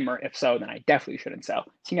Hall of Famer? If so, then I definitely shouldn't sell.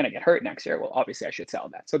 Is he going to get hurt next year? Well, obviously I should sell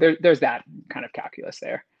that. So there's that kind of calculus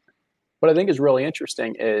there. What I think is really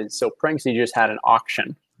interesting is, so Pranksy just had an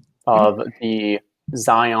auction of the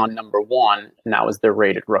Zion #1, and that was their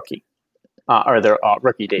rated rookie, or their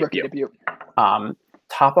rookie debut.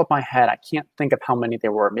 Top of my head, I can't think of how many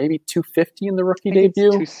there were. Maybe 250 in the rookie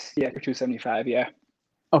debut? 275, yeah.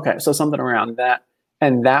 Okay, so something around that.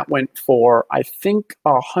 And that went for, I think,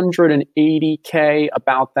 $180K,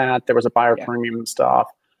 about that. There was a buyer premium and stuff.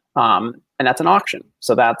 And that's an auction.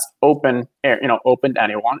 So that's open to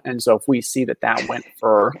anyone. And so if we see that went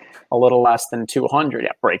for a little less than 200,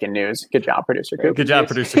 breaking news. Good job, producer Coop. Good job,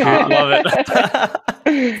 producer Coop. Love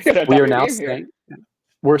it. We are now saying,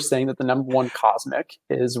 we're saying that the #1 Cosmic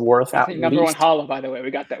is worth at least #1 Hollow, by the way.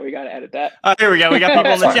 We got that. We got to edit that. Here we go. We got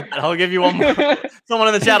people in the chat. I'll give you one more. Someone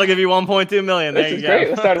in the chat will give you 1.2 million. There you go. Great.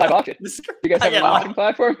 Let's start a live auction. You guys have an auction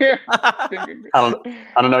platform here? I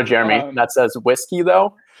don't know, Jeremy. That says whiskey,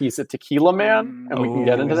 though. He's a tequila man, and we can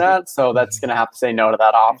get into that. So that's going to have to say no to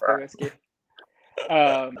that offer.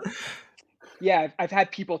 I've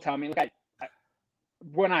had people tell me, like,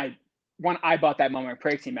 when I bought that moment,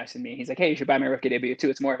 Pranksy messaged me. He's like, hey, you should buy my rookie debut too.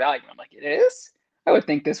 It's more valuable. I'm like, it is? I would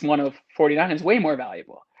think this one of 49 is way more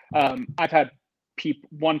valuable. I've had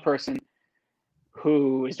one person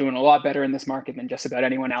who is doing a lot better in this market than just about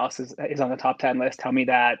anyone else is on the top 10 list tell me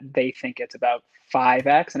that they think it's about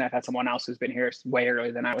 5x. And I've had someone else who's been here way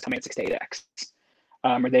earlier than I was tell me it's 6 to 8x.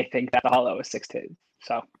 Or they think that the hollow is 6 to.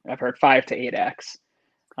 So I've heard 5 to 8x.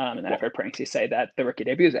 And then I've heard Pranksy say that the rookie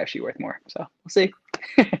debut is actually worth more. So we'll see.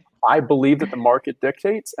 I believe that the market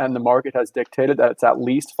dictates, and the market has dictated that it's at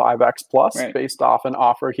least 5x plus based off an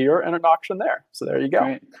offer here and an auction there. So there you go.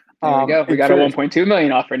 Right. There we go. We got a 1.2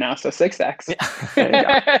 million offer now, so 6x.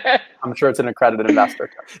 Yeah. I'm sure it's an accredited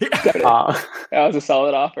investor. That was a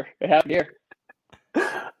solid offer. It happened here.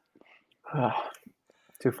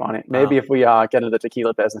 Too funny. Maybe if we get into the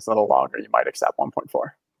tequila business a little longer, you might accept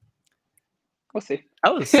 1.4. We'll see.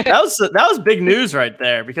 That was big news right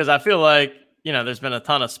there, because I feel like, there's been a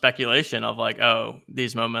ton of speculation of like, oh,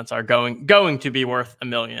 these moments are going to be worth $1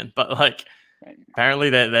 million, but like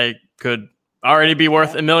apparently they could already be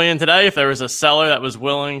worth $1 million today if there was a seller that was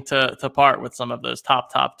willing to part with some of those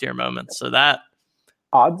top tier moments. So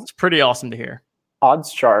it's pretty awesome to hear.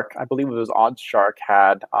 Odds Shark, I believe it was Odds Shark,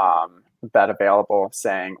 had a bet available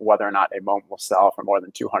saying whether or not a moment will sell for more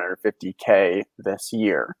than 250K this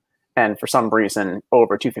year. And for some reason,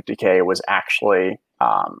 over 250K was actually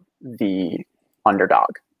the underdog.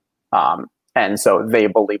 And so they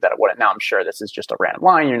believe that it wouldn't. Now, I'm sure this is just a random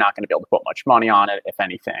line. You're not going to be able to put much money on it, if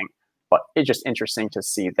anything. But it's just interesting to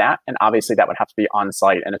see that. And obviously, that would have to be on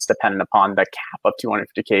site, and it's dependent upon the cap of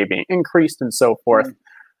 250K being increased and so forth. Mm-hmm.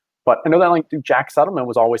 But I know that like Jack Settleman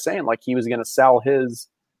was always saying like he was going to sell his.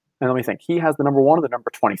 And let me think. He has the #1 or the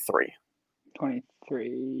 #23.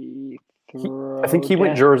 23. I think he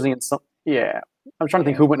went jersey and some. Yeah, I'm trying to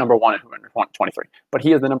think who went #1 and who went 23. But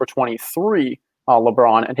he has the #23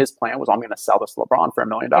 LeBron, and his plan was, I'm going to sell this LeBron for $1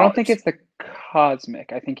 million. I don't think it's the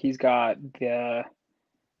Cosmic. I think he's got the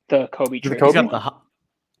Kobe tribute. He's got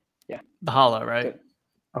the hollow, right?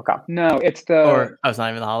 Okay. No, it's the. Or it's not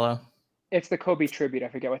even the hollow. It's the Kobe tribute. I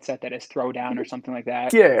forget what set that is. Throwdown or something like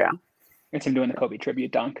that. Yeah. It's him doing the Kobe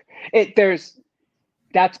tribute dunk.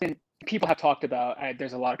 People have talked about,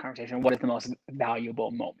 there's a lot of conversation, what is the most valuable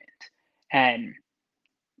moment? And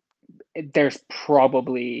there's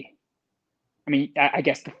probably, I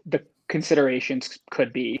guess the considerations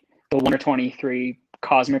could be the 1 or 23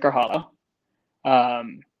 Cosmic or Hollow,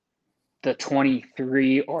 the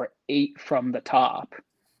 23 or 8 from the top,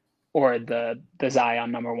 or the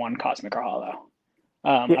Zion #1 Cosmic or Hollow.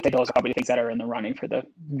 I think those are probably the things that are in the running for the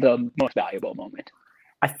most valuable moment.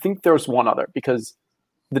 I think there's one other, because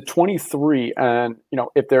the 23, and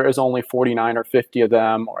if there is only 49 or 50 of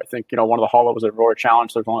them, or I think one of the hollows was a Roar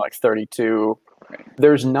Challenge, there's only like 32. Right.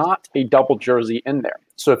 There's not a double jersey in there.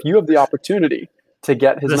 So if you have the opportunity to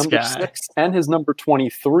get his number 6 and his number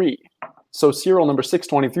 23, so serial number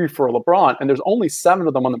 623 for LeBron, and there's only 7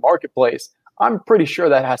 of them on the marketplace, I'm pretty sure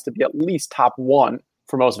that has to be at least top 1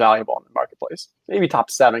 for most valuable in the marketplace. Maybe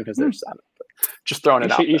top 7 because there's 7. But just throwing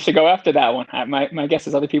it out. You should go after that one. My guess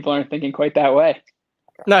is other people aren't thinking quite that way.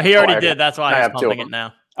 No, he already did. That's why he's pumping it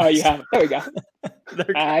now. Oh, you have it. There we go.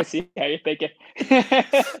 I see how you're thinking.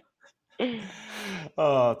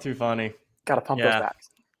 Oh, too funny. Got to pump those backs.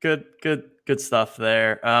 Good stuff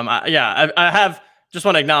there. I have just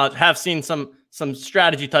want to acknowledge, have seen some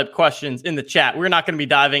strategy type questions in the chat. We're not going to be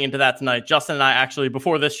diving into that tonight. Justin and I actually,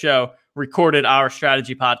 before this show, recorded our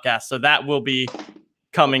strategy podcast. So that will be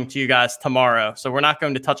coming to you guys tomorrow. So we're not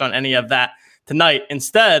going to touch on any of that tonight.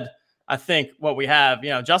 Instead, I think what we have,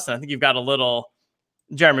 Justin, I think you've got a little,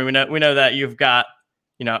 Jeremy, we know that you've got,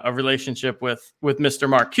 a relationship with Mr.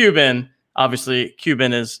 Mark Cuban. Obviously,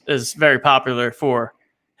 Cuban is very popular for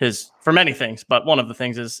many things, but one of the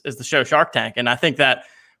things is the show Shark Tank. And I think that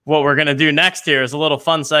what we're going to do next here is a little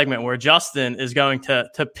fun segment where Justin is going to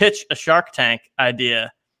pitch a Shark Tank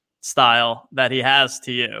idea style that he has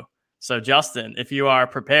to you. So Justin, if you are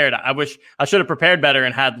prepared, I wish I should have prepared better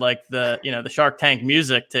and had like the Shark Tank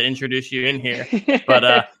music to introduce you in here,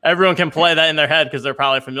 but everyone can play that in their head because they're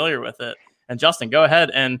probably familiar with it. And Justin, go ahead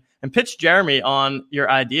and pitch Jeremy on your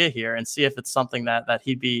idea here and see if it's something that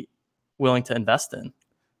he'd be willing to invest in.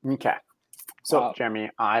 Okay. So Jeremy,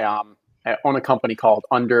 I own a company called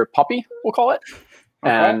Under Puppy, we'll call it.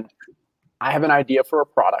 Okay. And I have an idea for a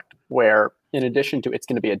product where, in addition to it's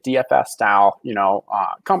going to be a DFS style,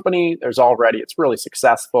 company, it's really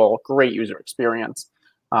successful, great user experience.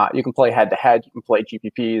 You can play head to head, you can play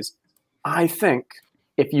GPPs. I think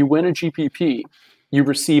if you win a GPP, you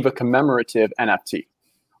receive a commemorative NFT.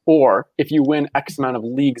 Or if you win X amount of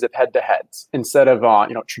leagues of head to heads, instead of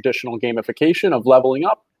traditional gamification of leveling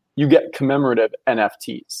up, you get commemorative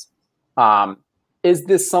NFTs. Is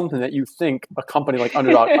this something that you think a company like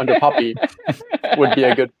Under Puppy would be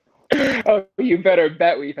a good? Oh, you better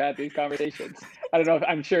bet we've had these conversations. I don't know if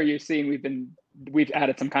I'm sure you've seen we've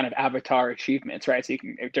added some kind of avatar achievements, right? So you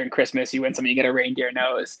can, during Christmas, you win something, you get a reindeer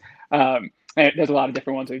nose. And there's a lot of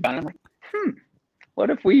different ones we've done. I'm like, what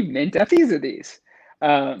if we mint NFTs of these?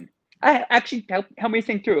 I actually help me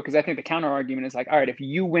think through it, because I think the counter argument is like, all right, if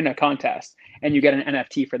you win a contest and you get an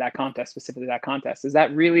NFT for that contest, specifically that contest, is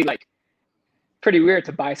that really like pretty weird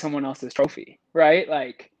to buy someone else's trophy, right?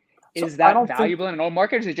 Like, is that valuable in an old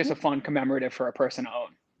market, or is it just a fun commemorative for a person to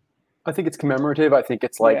own? I think it's commemorative. I think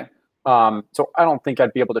it's like, so I don't think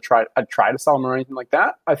I'd be able to I'd try to sell them or anything like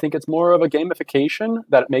that. I think it's more of a gamification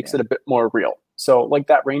that makes it a bit more real. So like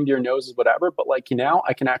that reindeer nose is whatever, but like now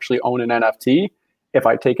I can actually own an NFT. If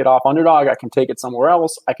I take it off Underdog, I can take it somewhere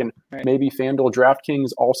else. I can maybe FanDuel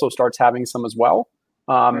DraftKings also starts having some as well.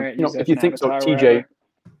 If you think so,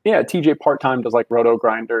 TJ part-time does like Roto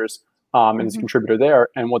Grinders and is a contributor there.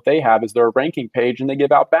 And what they have is their ranking page, and they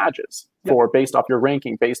give out badges for based off your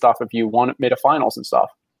ranking, based off if you made a finals and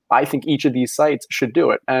stuff. I think each of these sites should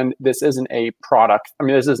do it. And this isn't a product. I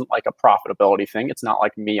mean, this isn't like a profitability thing. It's not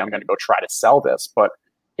like me, I'm going to go try to sell this, but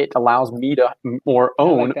it allows me to more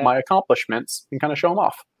own my accomplishments and kind of show them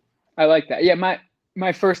off. I like that. Yeah,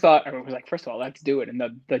 my first thought was like, first of all, let's do it. And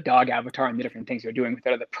the dog avatar and the different things you're doing with it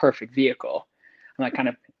are the perfect vehicle. I'm like, kind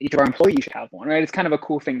of each of our employees should have one, right? It's kind of a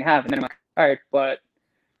cool thing to have. And then I'm like, all right, but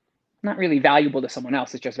not really valuable to someone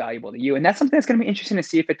else. It's just valuable to you. And that's something that's going to be interesting to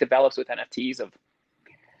see if it develops with NFTs.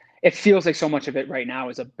 It feels like so much of it right now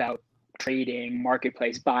is about trading,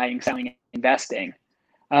 marketplace, buying, selling, investing.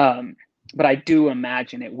 But I do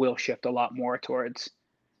imagine it will shift a lot more towards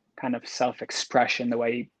kind of self-expression, the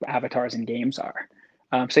way avatars in games are.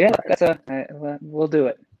 We'll do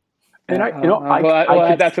it. And we'll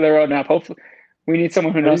add that to the roadmap. Hopefully, we need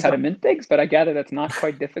someone who knows how to mint things, but I gather that's not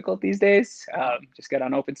quite difficult these days. Just get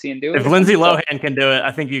on OpenSea and do it. If Lindsay Lohan can do it,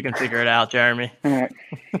 I think you can figure it out, Jeremy. All right,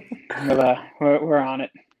 we're on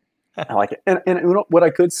it. I like it. And what I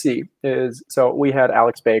could see is, so we had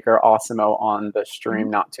Alex Baker, Awesemo, on the stream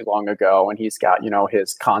not too long ago, and he's got,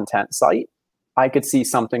 his content site. I could see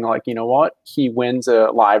something like, he wins a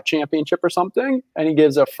live championship or something, and he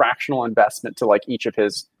gives a fractional investment to like each of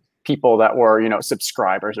his people that were,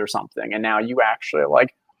 subscribers or something. And now you actually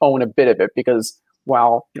like own a bit of it because,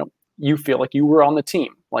 you feel like you were on the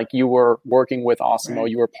team, like you were working with Awesemo,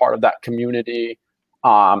 you were part of that community.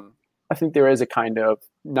 I think there is a kind of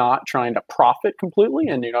not trying to profit completely,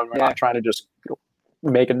 and we're not trying to just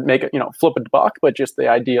make it flip a buck, but just the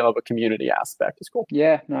idea of a community aspect is cool.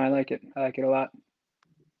 Yeah, no, I like it. I like it a lot.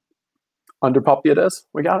 Under Puppy it is.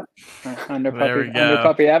 We got it. Under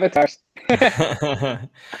Puppy avatars.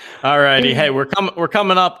 All righty. Hey, we're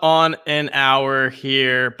coming up on an hour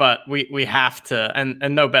here, but we have to,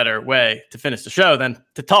 and no better way to finish the show than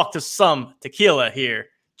to talk to some tequila here,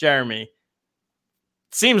 Jeremy.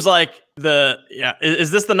 seems like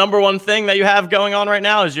is this the number one thing that you have going on right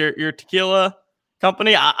now? Is your tequila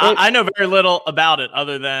company? I know very little about it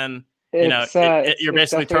other than you're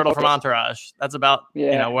basically Turtle from Entourage. That's about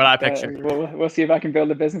what I picture. We'll see if I can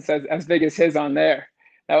build a business as big as his on there.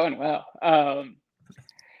 That went well.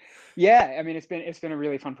 Yeah, I mean it's been a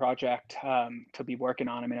really fun project to be working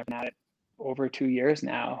on. I mean I've been at it over 2 years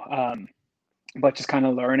now. But just kind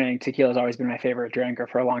of learning. Tequila's always been my favorite drink, or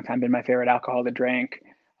for a long time been my favorite alcohol to drink.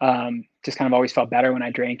 Just kind of always felt better when I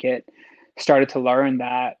drank it. Started to learn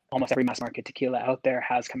that almost every mass market tequila out there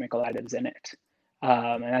has chemical additives in it.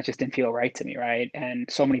 And that just didn't feel right to me, right? And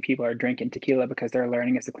so many people are drinking tequila because they're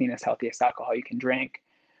learning it's the cleanest, healthiest alcohol you can drink.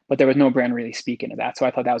 But there was no brand really speaking to that. So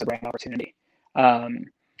I thought that was a brand opportunity. And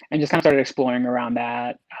just kind of started exploring around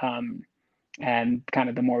that. And kind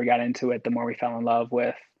of the more we got into it, the more we fell in love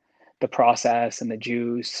with the process and the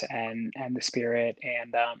juice and the spirit.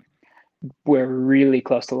 And we're really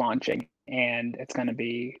close to launching. And it's going to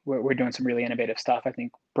be, we're doing some really innovative stuff. I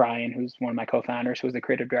think Brian, who's one of my co-founders, who was the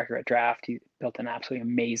creative director at Draft, he built an absolutely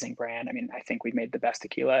amazing brand. I mean, I think we made the best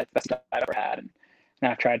tequila, the best stuff I've ever had. And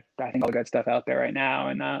I've tried, I think, all the good stuff out there right now.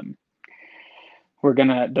 And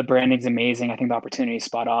the branding's amazing. I think the opportunity is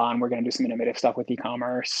spot on. We're going to do some innovative stuff with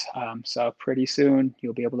e-commerce. So pretty soon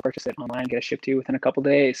you'll be able to purchase it online, get it shipped to you within a couple of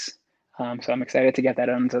days. So I'm excited to get that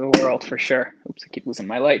out into the world for sure. Oops, I keep losing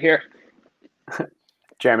my light here.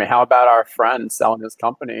 Jeremy, how about our friend selling his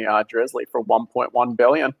company, Drizzly, for $1.1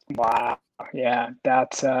 billion? Wow. Yeah,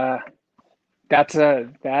 that's an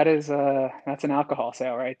alcohol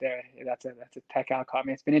sale right there. That's a tech alcohol. I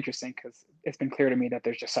mean, it's been interesting because it's been clear to me that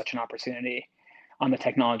there's just such an opportunity on the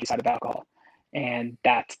technology side of alcohol, and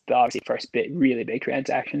that's the obviously first really big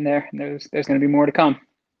transaction there. And there's going to be more to come.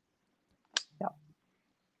 Yeah.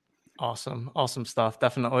 Awesome stuff.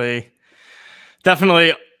 Definitely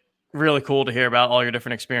really cool to hear about all your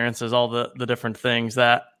different experiences, all the different things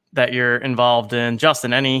that you're involved in.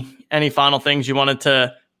 Justin, any final things you wanted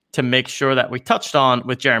to make sure that we touched on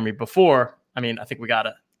with Jeremy before? I mean, I think we got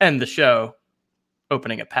to end the show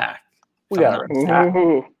opening a pack. We got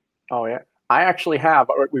it. Oh, yeah. I actually have,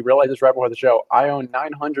 we realized this right before the show, I own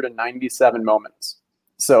 997 moments.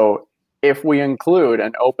 So if we include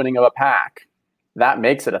an opening of a pack, that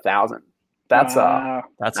makes it 1,000. That's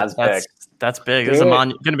big. That's big. This is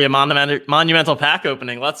going to be a monumental pack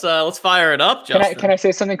opening. Let's fire it up, Justin. Can I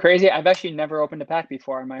say something crazy? I've actually never opened a pack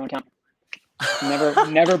before on my own account.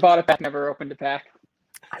 Never bought a pack. Never opened a pack.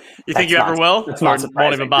 You think you ever will? Or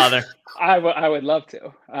won't even bother? I would love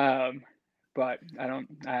to, but I don't.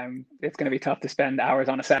 It's going to be tough to spend hours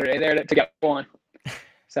on a Saturday there to get one.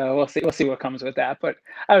 So we'll see. We'll see what comes with that. But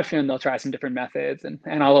I have a feeling they'll try some different methods, and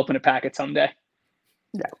I'll open a packet someday.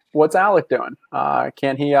 Yeah. What's Alec doing?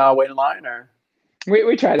 Can he wait in line, or?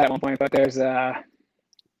 We tried that at one point, but there's I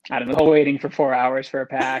don't know, waiting for 4 hours for a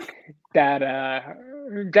pack. That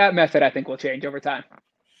method I think will change over time.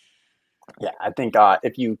 Yeah, I think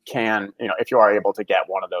if you can, if you are able to get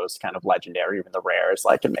one of those kind of legendary, even the rares,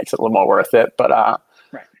 like it makes it a little more worth it. But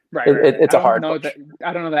right. It's a hard.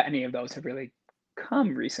 I don't know that any of those have really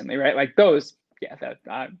come recently, right? Like those, yeah.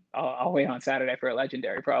 I'll wait on Saturday for a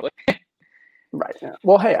legendary probably. Right. Yeah.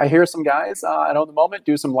 Well, hey, I hear some guys at the moment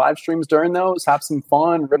do some live streams during those, have some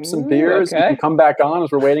fun, rip some beers. Okay. We can come back on as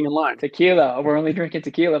we're waiting in line. Tequila. We're only drinking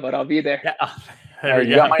tequila, but I'll be there. Yeah.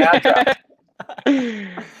 You got my address.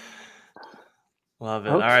 Love it.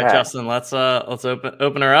 Okay. All right, Justin, let's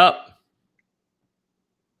open her up.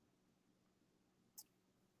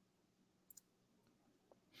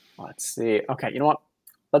 Let's see. Okay, you know what?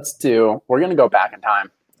 We're going to go back in time.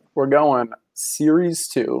 We're going Series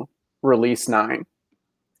 2. Release 9,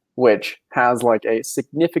 which has like a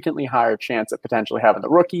significantly higher chance of potentially having the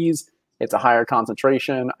rookies. It's a higher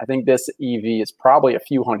concentration. I think this EV is probably a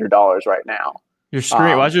few $100s right now. Your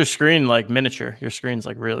screen, why is your screen like miniature? Your screen's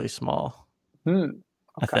like really small. Okay.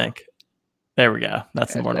 I think. There we go.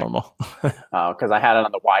 That's more normal. Because I had it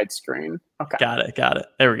on the widescreen. Okay. Got it.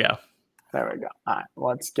 There we go. All right,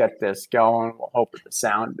 let's get this going. We'll hope that the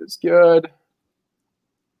sound is good.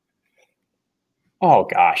 Oh,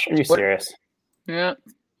 gosh. Are you serious? Yeah.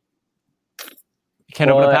 You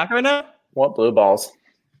can't open a pack right now? What blue balls?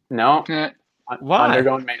 No. Why?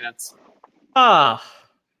 Undergoing maintenance. I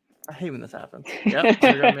hate when this happens. Yep.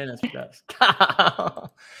 Undergoing maintenance, guys.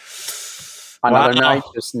 Another night,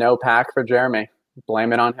 just no pack for Jeremy.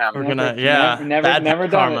 Blame it on him. We're going to, never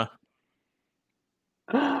done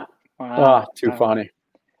karma. Wow. Too funny.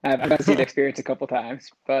 I've seen the experience a couple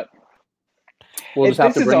times, but we'll just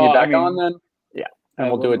have to bring you back on then. Yeah, and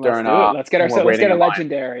we'll do it during. Let's get a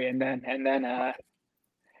legendary, and then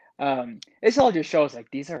this all just shows like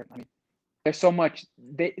these are. I mean, there's so much,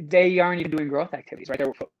 they aren't even doing growth activities, right?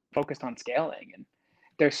 They're focused on scaling, and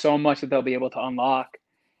there's so much that they'll be able to unlock,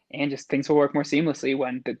 and just things will work more seamlessly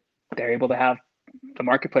when they're able to have the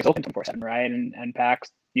marketplace open 24/7, right? And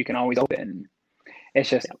packs you can always open. It's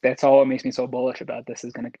just, that's all what makes me so bullish about this,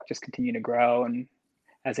 is going to just continue to grow. And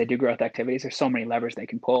as they do growth activities, there's so many levers they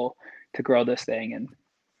can pull to grow this thing. And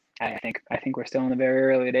I think we're still in the very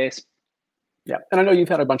early days. Yeah. And I know you've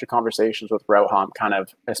had a bunch of conversations with Roham, kind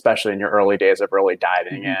of, especially in your early days of really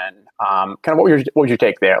diving in. Kind of what was your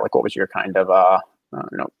take there? Like, what was your kind of,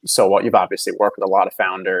 so what, you've obviously worked with a lot of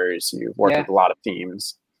founders, you've worked with a lot of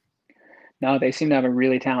teams. No, they seem to have a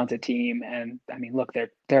really talented team. And I mean, look,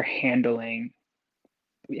 they're handling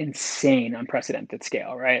insane, unprecedented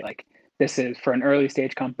scale, right? Like, this is, for an early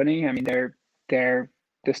stage company, I mean, the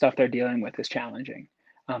stuff they're dealing with is challenging.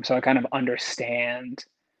 So I kind of understand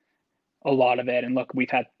a lot of it. And look, we've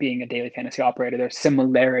had, being a daily fantasy operator, there's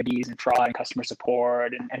similarities in fraud and customer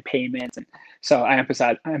support and payments. And so I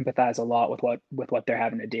empathize a lot with what they're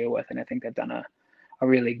having to deal with. And I think they've done a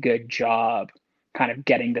really good job kind of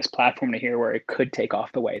getting this platform to here where it could take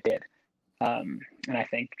off the way it did. And I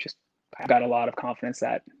think just, I've got a lot of confidence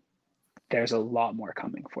that there's a lot more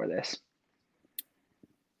coming for this.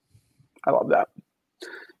 I love that.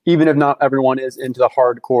 Even if not everyone is into the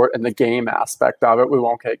hardcore and the game aspect of it, we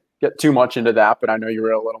won't get too much into that, but I know you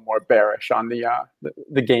were a little more bearish on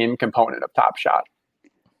the game component of Top Shot.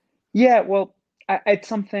 Yeah, well, it's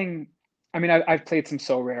something, I mean, I've played some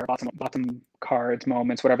So Rare, bought some cards,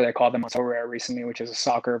 moments, whatever they call them on So Rare recently, which is a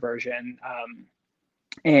soccer version.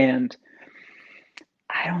 And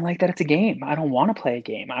I don't like that it's a game. I don't want to play a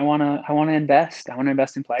game. I want to invest. I want to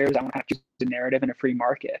invest in players. I want to have a narrative in a free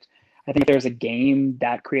market. I think there's a game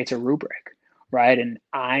that creates a rubric, right? And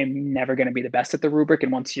I'm never going to be the best at the rubric.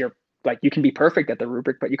 And once you're like, you can be perfect at the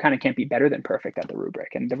rubric, but you kind of can't be better than perfect at the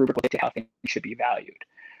rubric. And the rubric will dictate how things should be valued.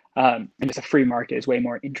 And just a free market is way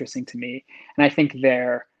more interesting to me. And I think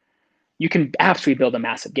you can absolutely build a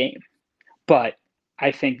massive game, but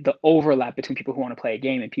I think the overlap between people who want to play a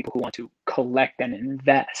game and people who want to collect and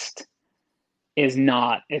invest it's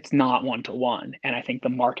not one-to-one. And I think the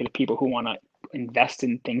market of people who want to invest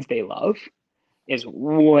in things they love is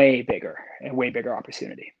way bigger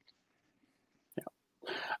opportunity. Yeah.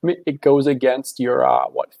 I mean, it goes against your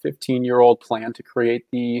 15-year-old plan to create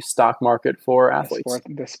the stock market for athletes.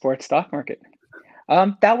 The sports stock market.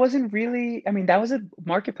 That wasn't really, I mean, that was a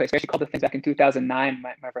marketplace. We actually called the thing back in 2009.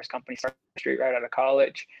 My first company, Star Street, right out of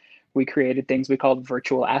college. We created things we called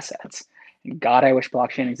virtual assets. And God, I wish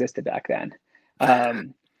blockchain existed back then.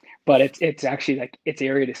 But it's actually, like, it's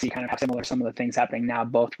eerie to see kind of how similar some of the things happening now,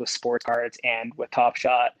 both with sports cards and with Top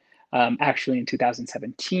Shot. Actually, in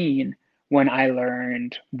 2017, when I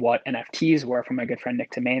learned what NFTs were from my good friend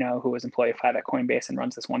Nick Tomeno, who was employee of 5 at Coinbase and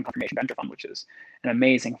runs this One Confirmation Venture Fund, which is an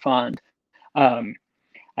amazing fund.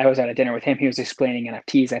 I was at a dinner with him. He was explaining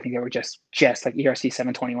NFTs. I think they were just like ERC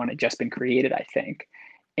 721 had just been created, I think.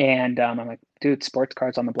 And I'm like, dude, sports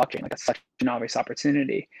cards on the blockchain, like, that's such an obvious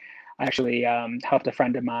opportunity. I actually helped a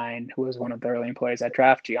friend of mine who was one of the early employees at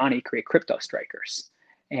Draft, Gianni, create crypto strikers.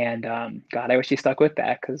 And God, I wish he stuck with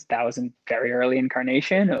that, because that was a very early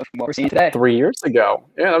incarnation of what we're seeing today. 3 years ago.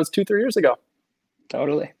 Yeah, that was 2-3 years ago.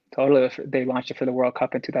 Totally. They launched it for the World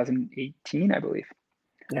Cup in 2018, I believe.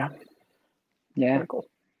 Yeah. Yeah. Cool.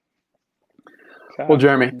 So, well,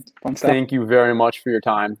 Jeremy, thank you very much for your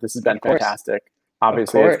time. This has been fantastic.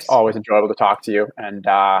 Obviously, it's always enjoyable to talk to you and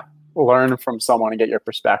learn from someone and get your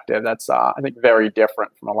perspective. That's, I think, very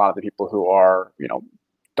different from a lot of the people who are,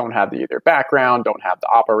 don't have either background, don't have the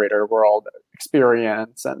operator world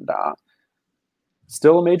experience, and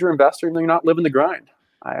still a major investor, even though you're not living the grind.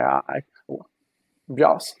 I'm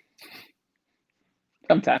jealous.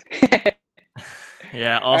 Sometimes.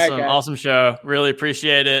 Yeah, awesome, awesome show. Really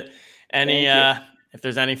appreciate it. If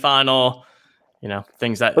there's any final,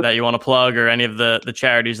 things that you want to plug, or any of the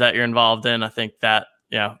charities that you're involved in, I think that,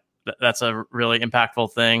 that's a really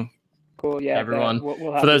impactful thing. Cool. Yeah. Everyone,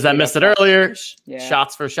 for those that missed it earlier,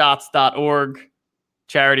 shotsforshots.org,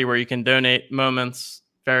 charity where you can donate moments.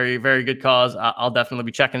 Very, very good cause. I'll definitely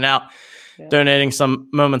be checking it out, donating some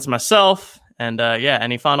moments myself. And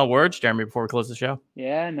any final words, Jeremy, before we close the show?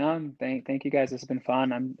 Yeah, no, thank you guys. This has been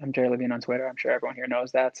fun. I'm Jerry Levine on Twitter. I'm sure everyone here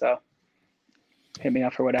knows that. So hit me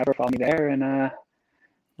up for whatever, follow me there, and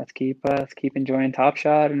let's keep enjoying Top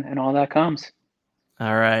Shot and all that comes.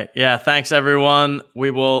 All right. Yeah. Thanks, everyone.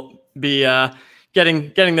 We will be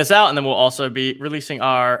getting this out, and then we'll also be releasing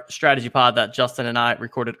our strategy pod that Justin and I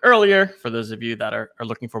recorded earlier for those of you that are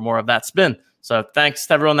looking for more of that spin. So thanks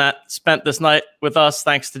to everyone that spent this night with us.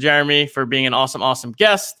 Thanks to Jeremy for being an awesome, awesome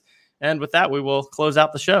guest. And with that, we will close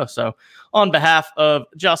out the show. So on behalf of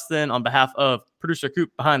Justin, on behalf of producer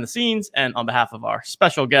Coop behind the scenes, and on behalf of our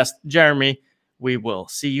special guest, Jeremy, we will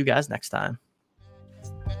see you guys next time.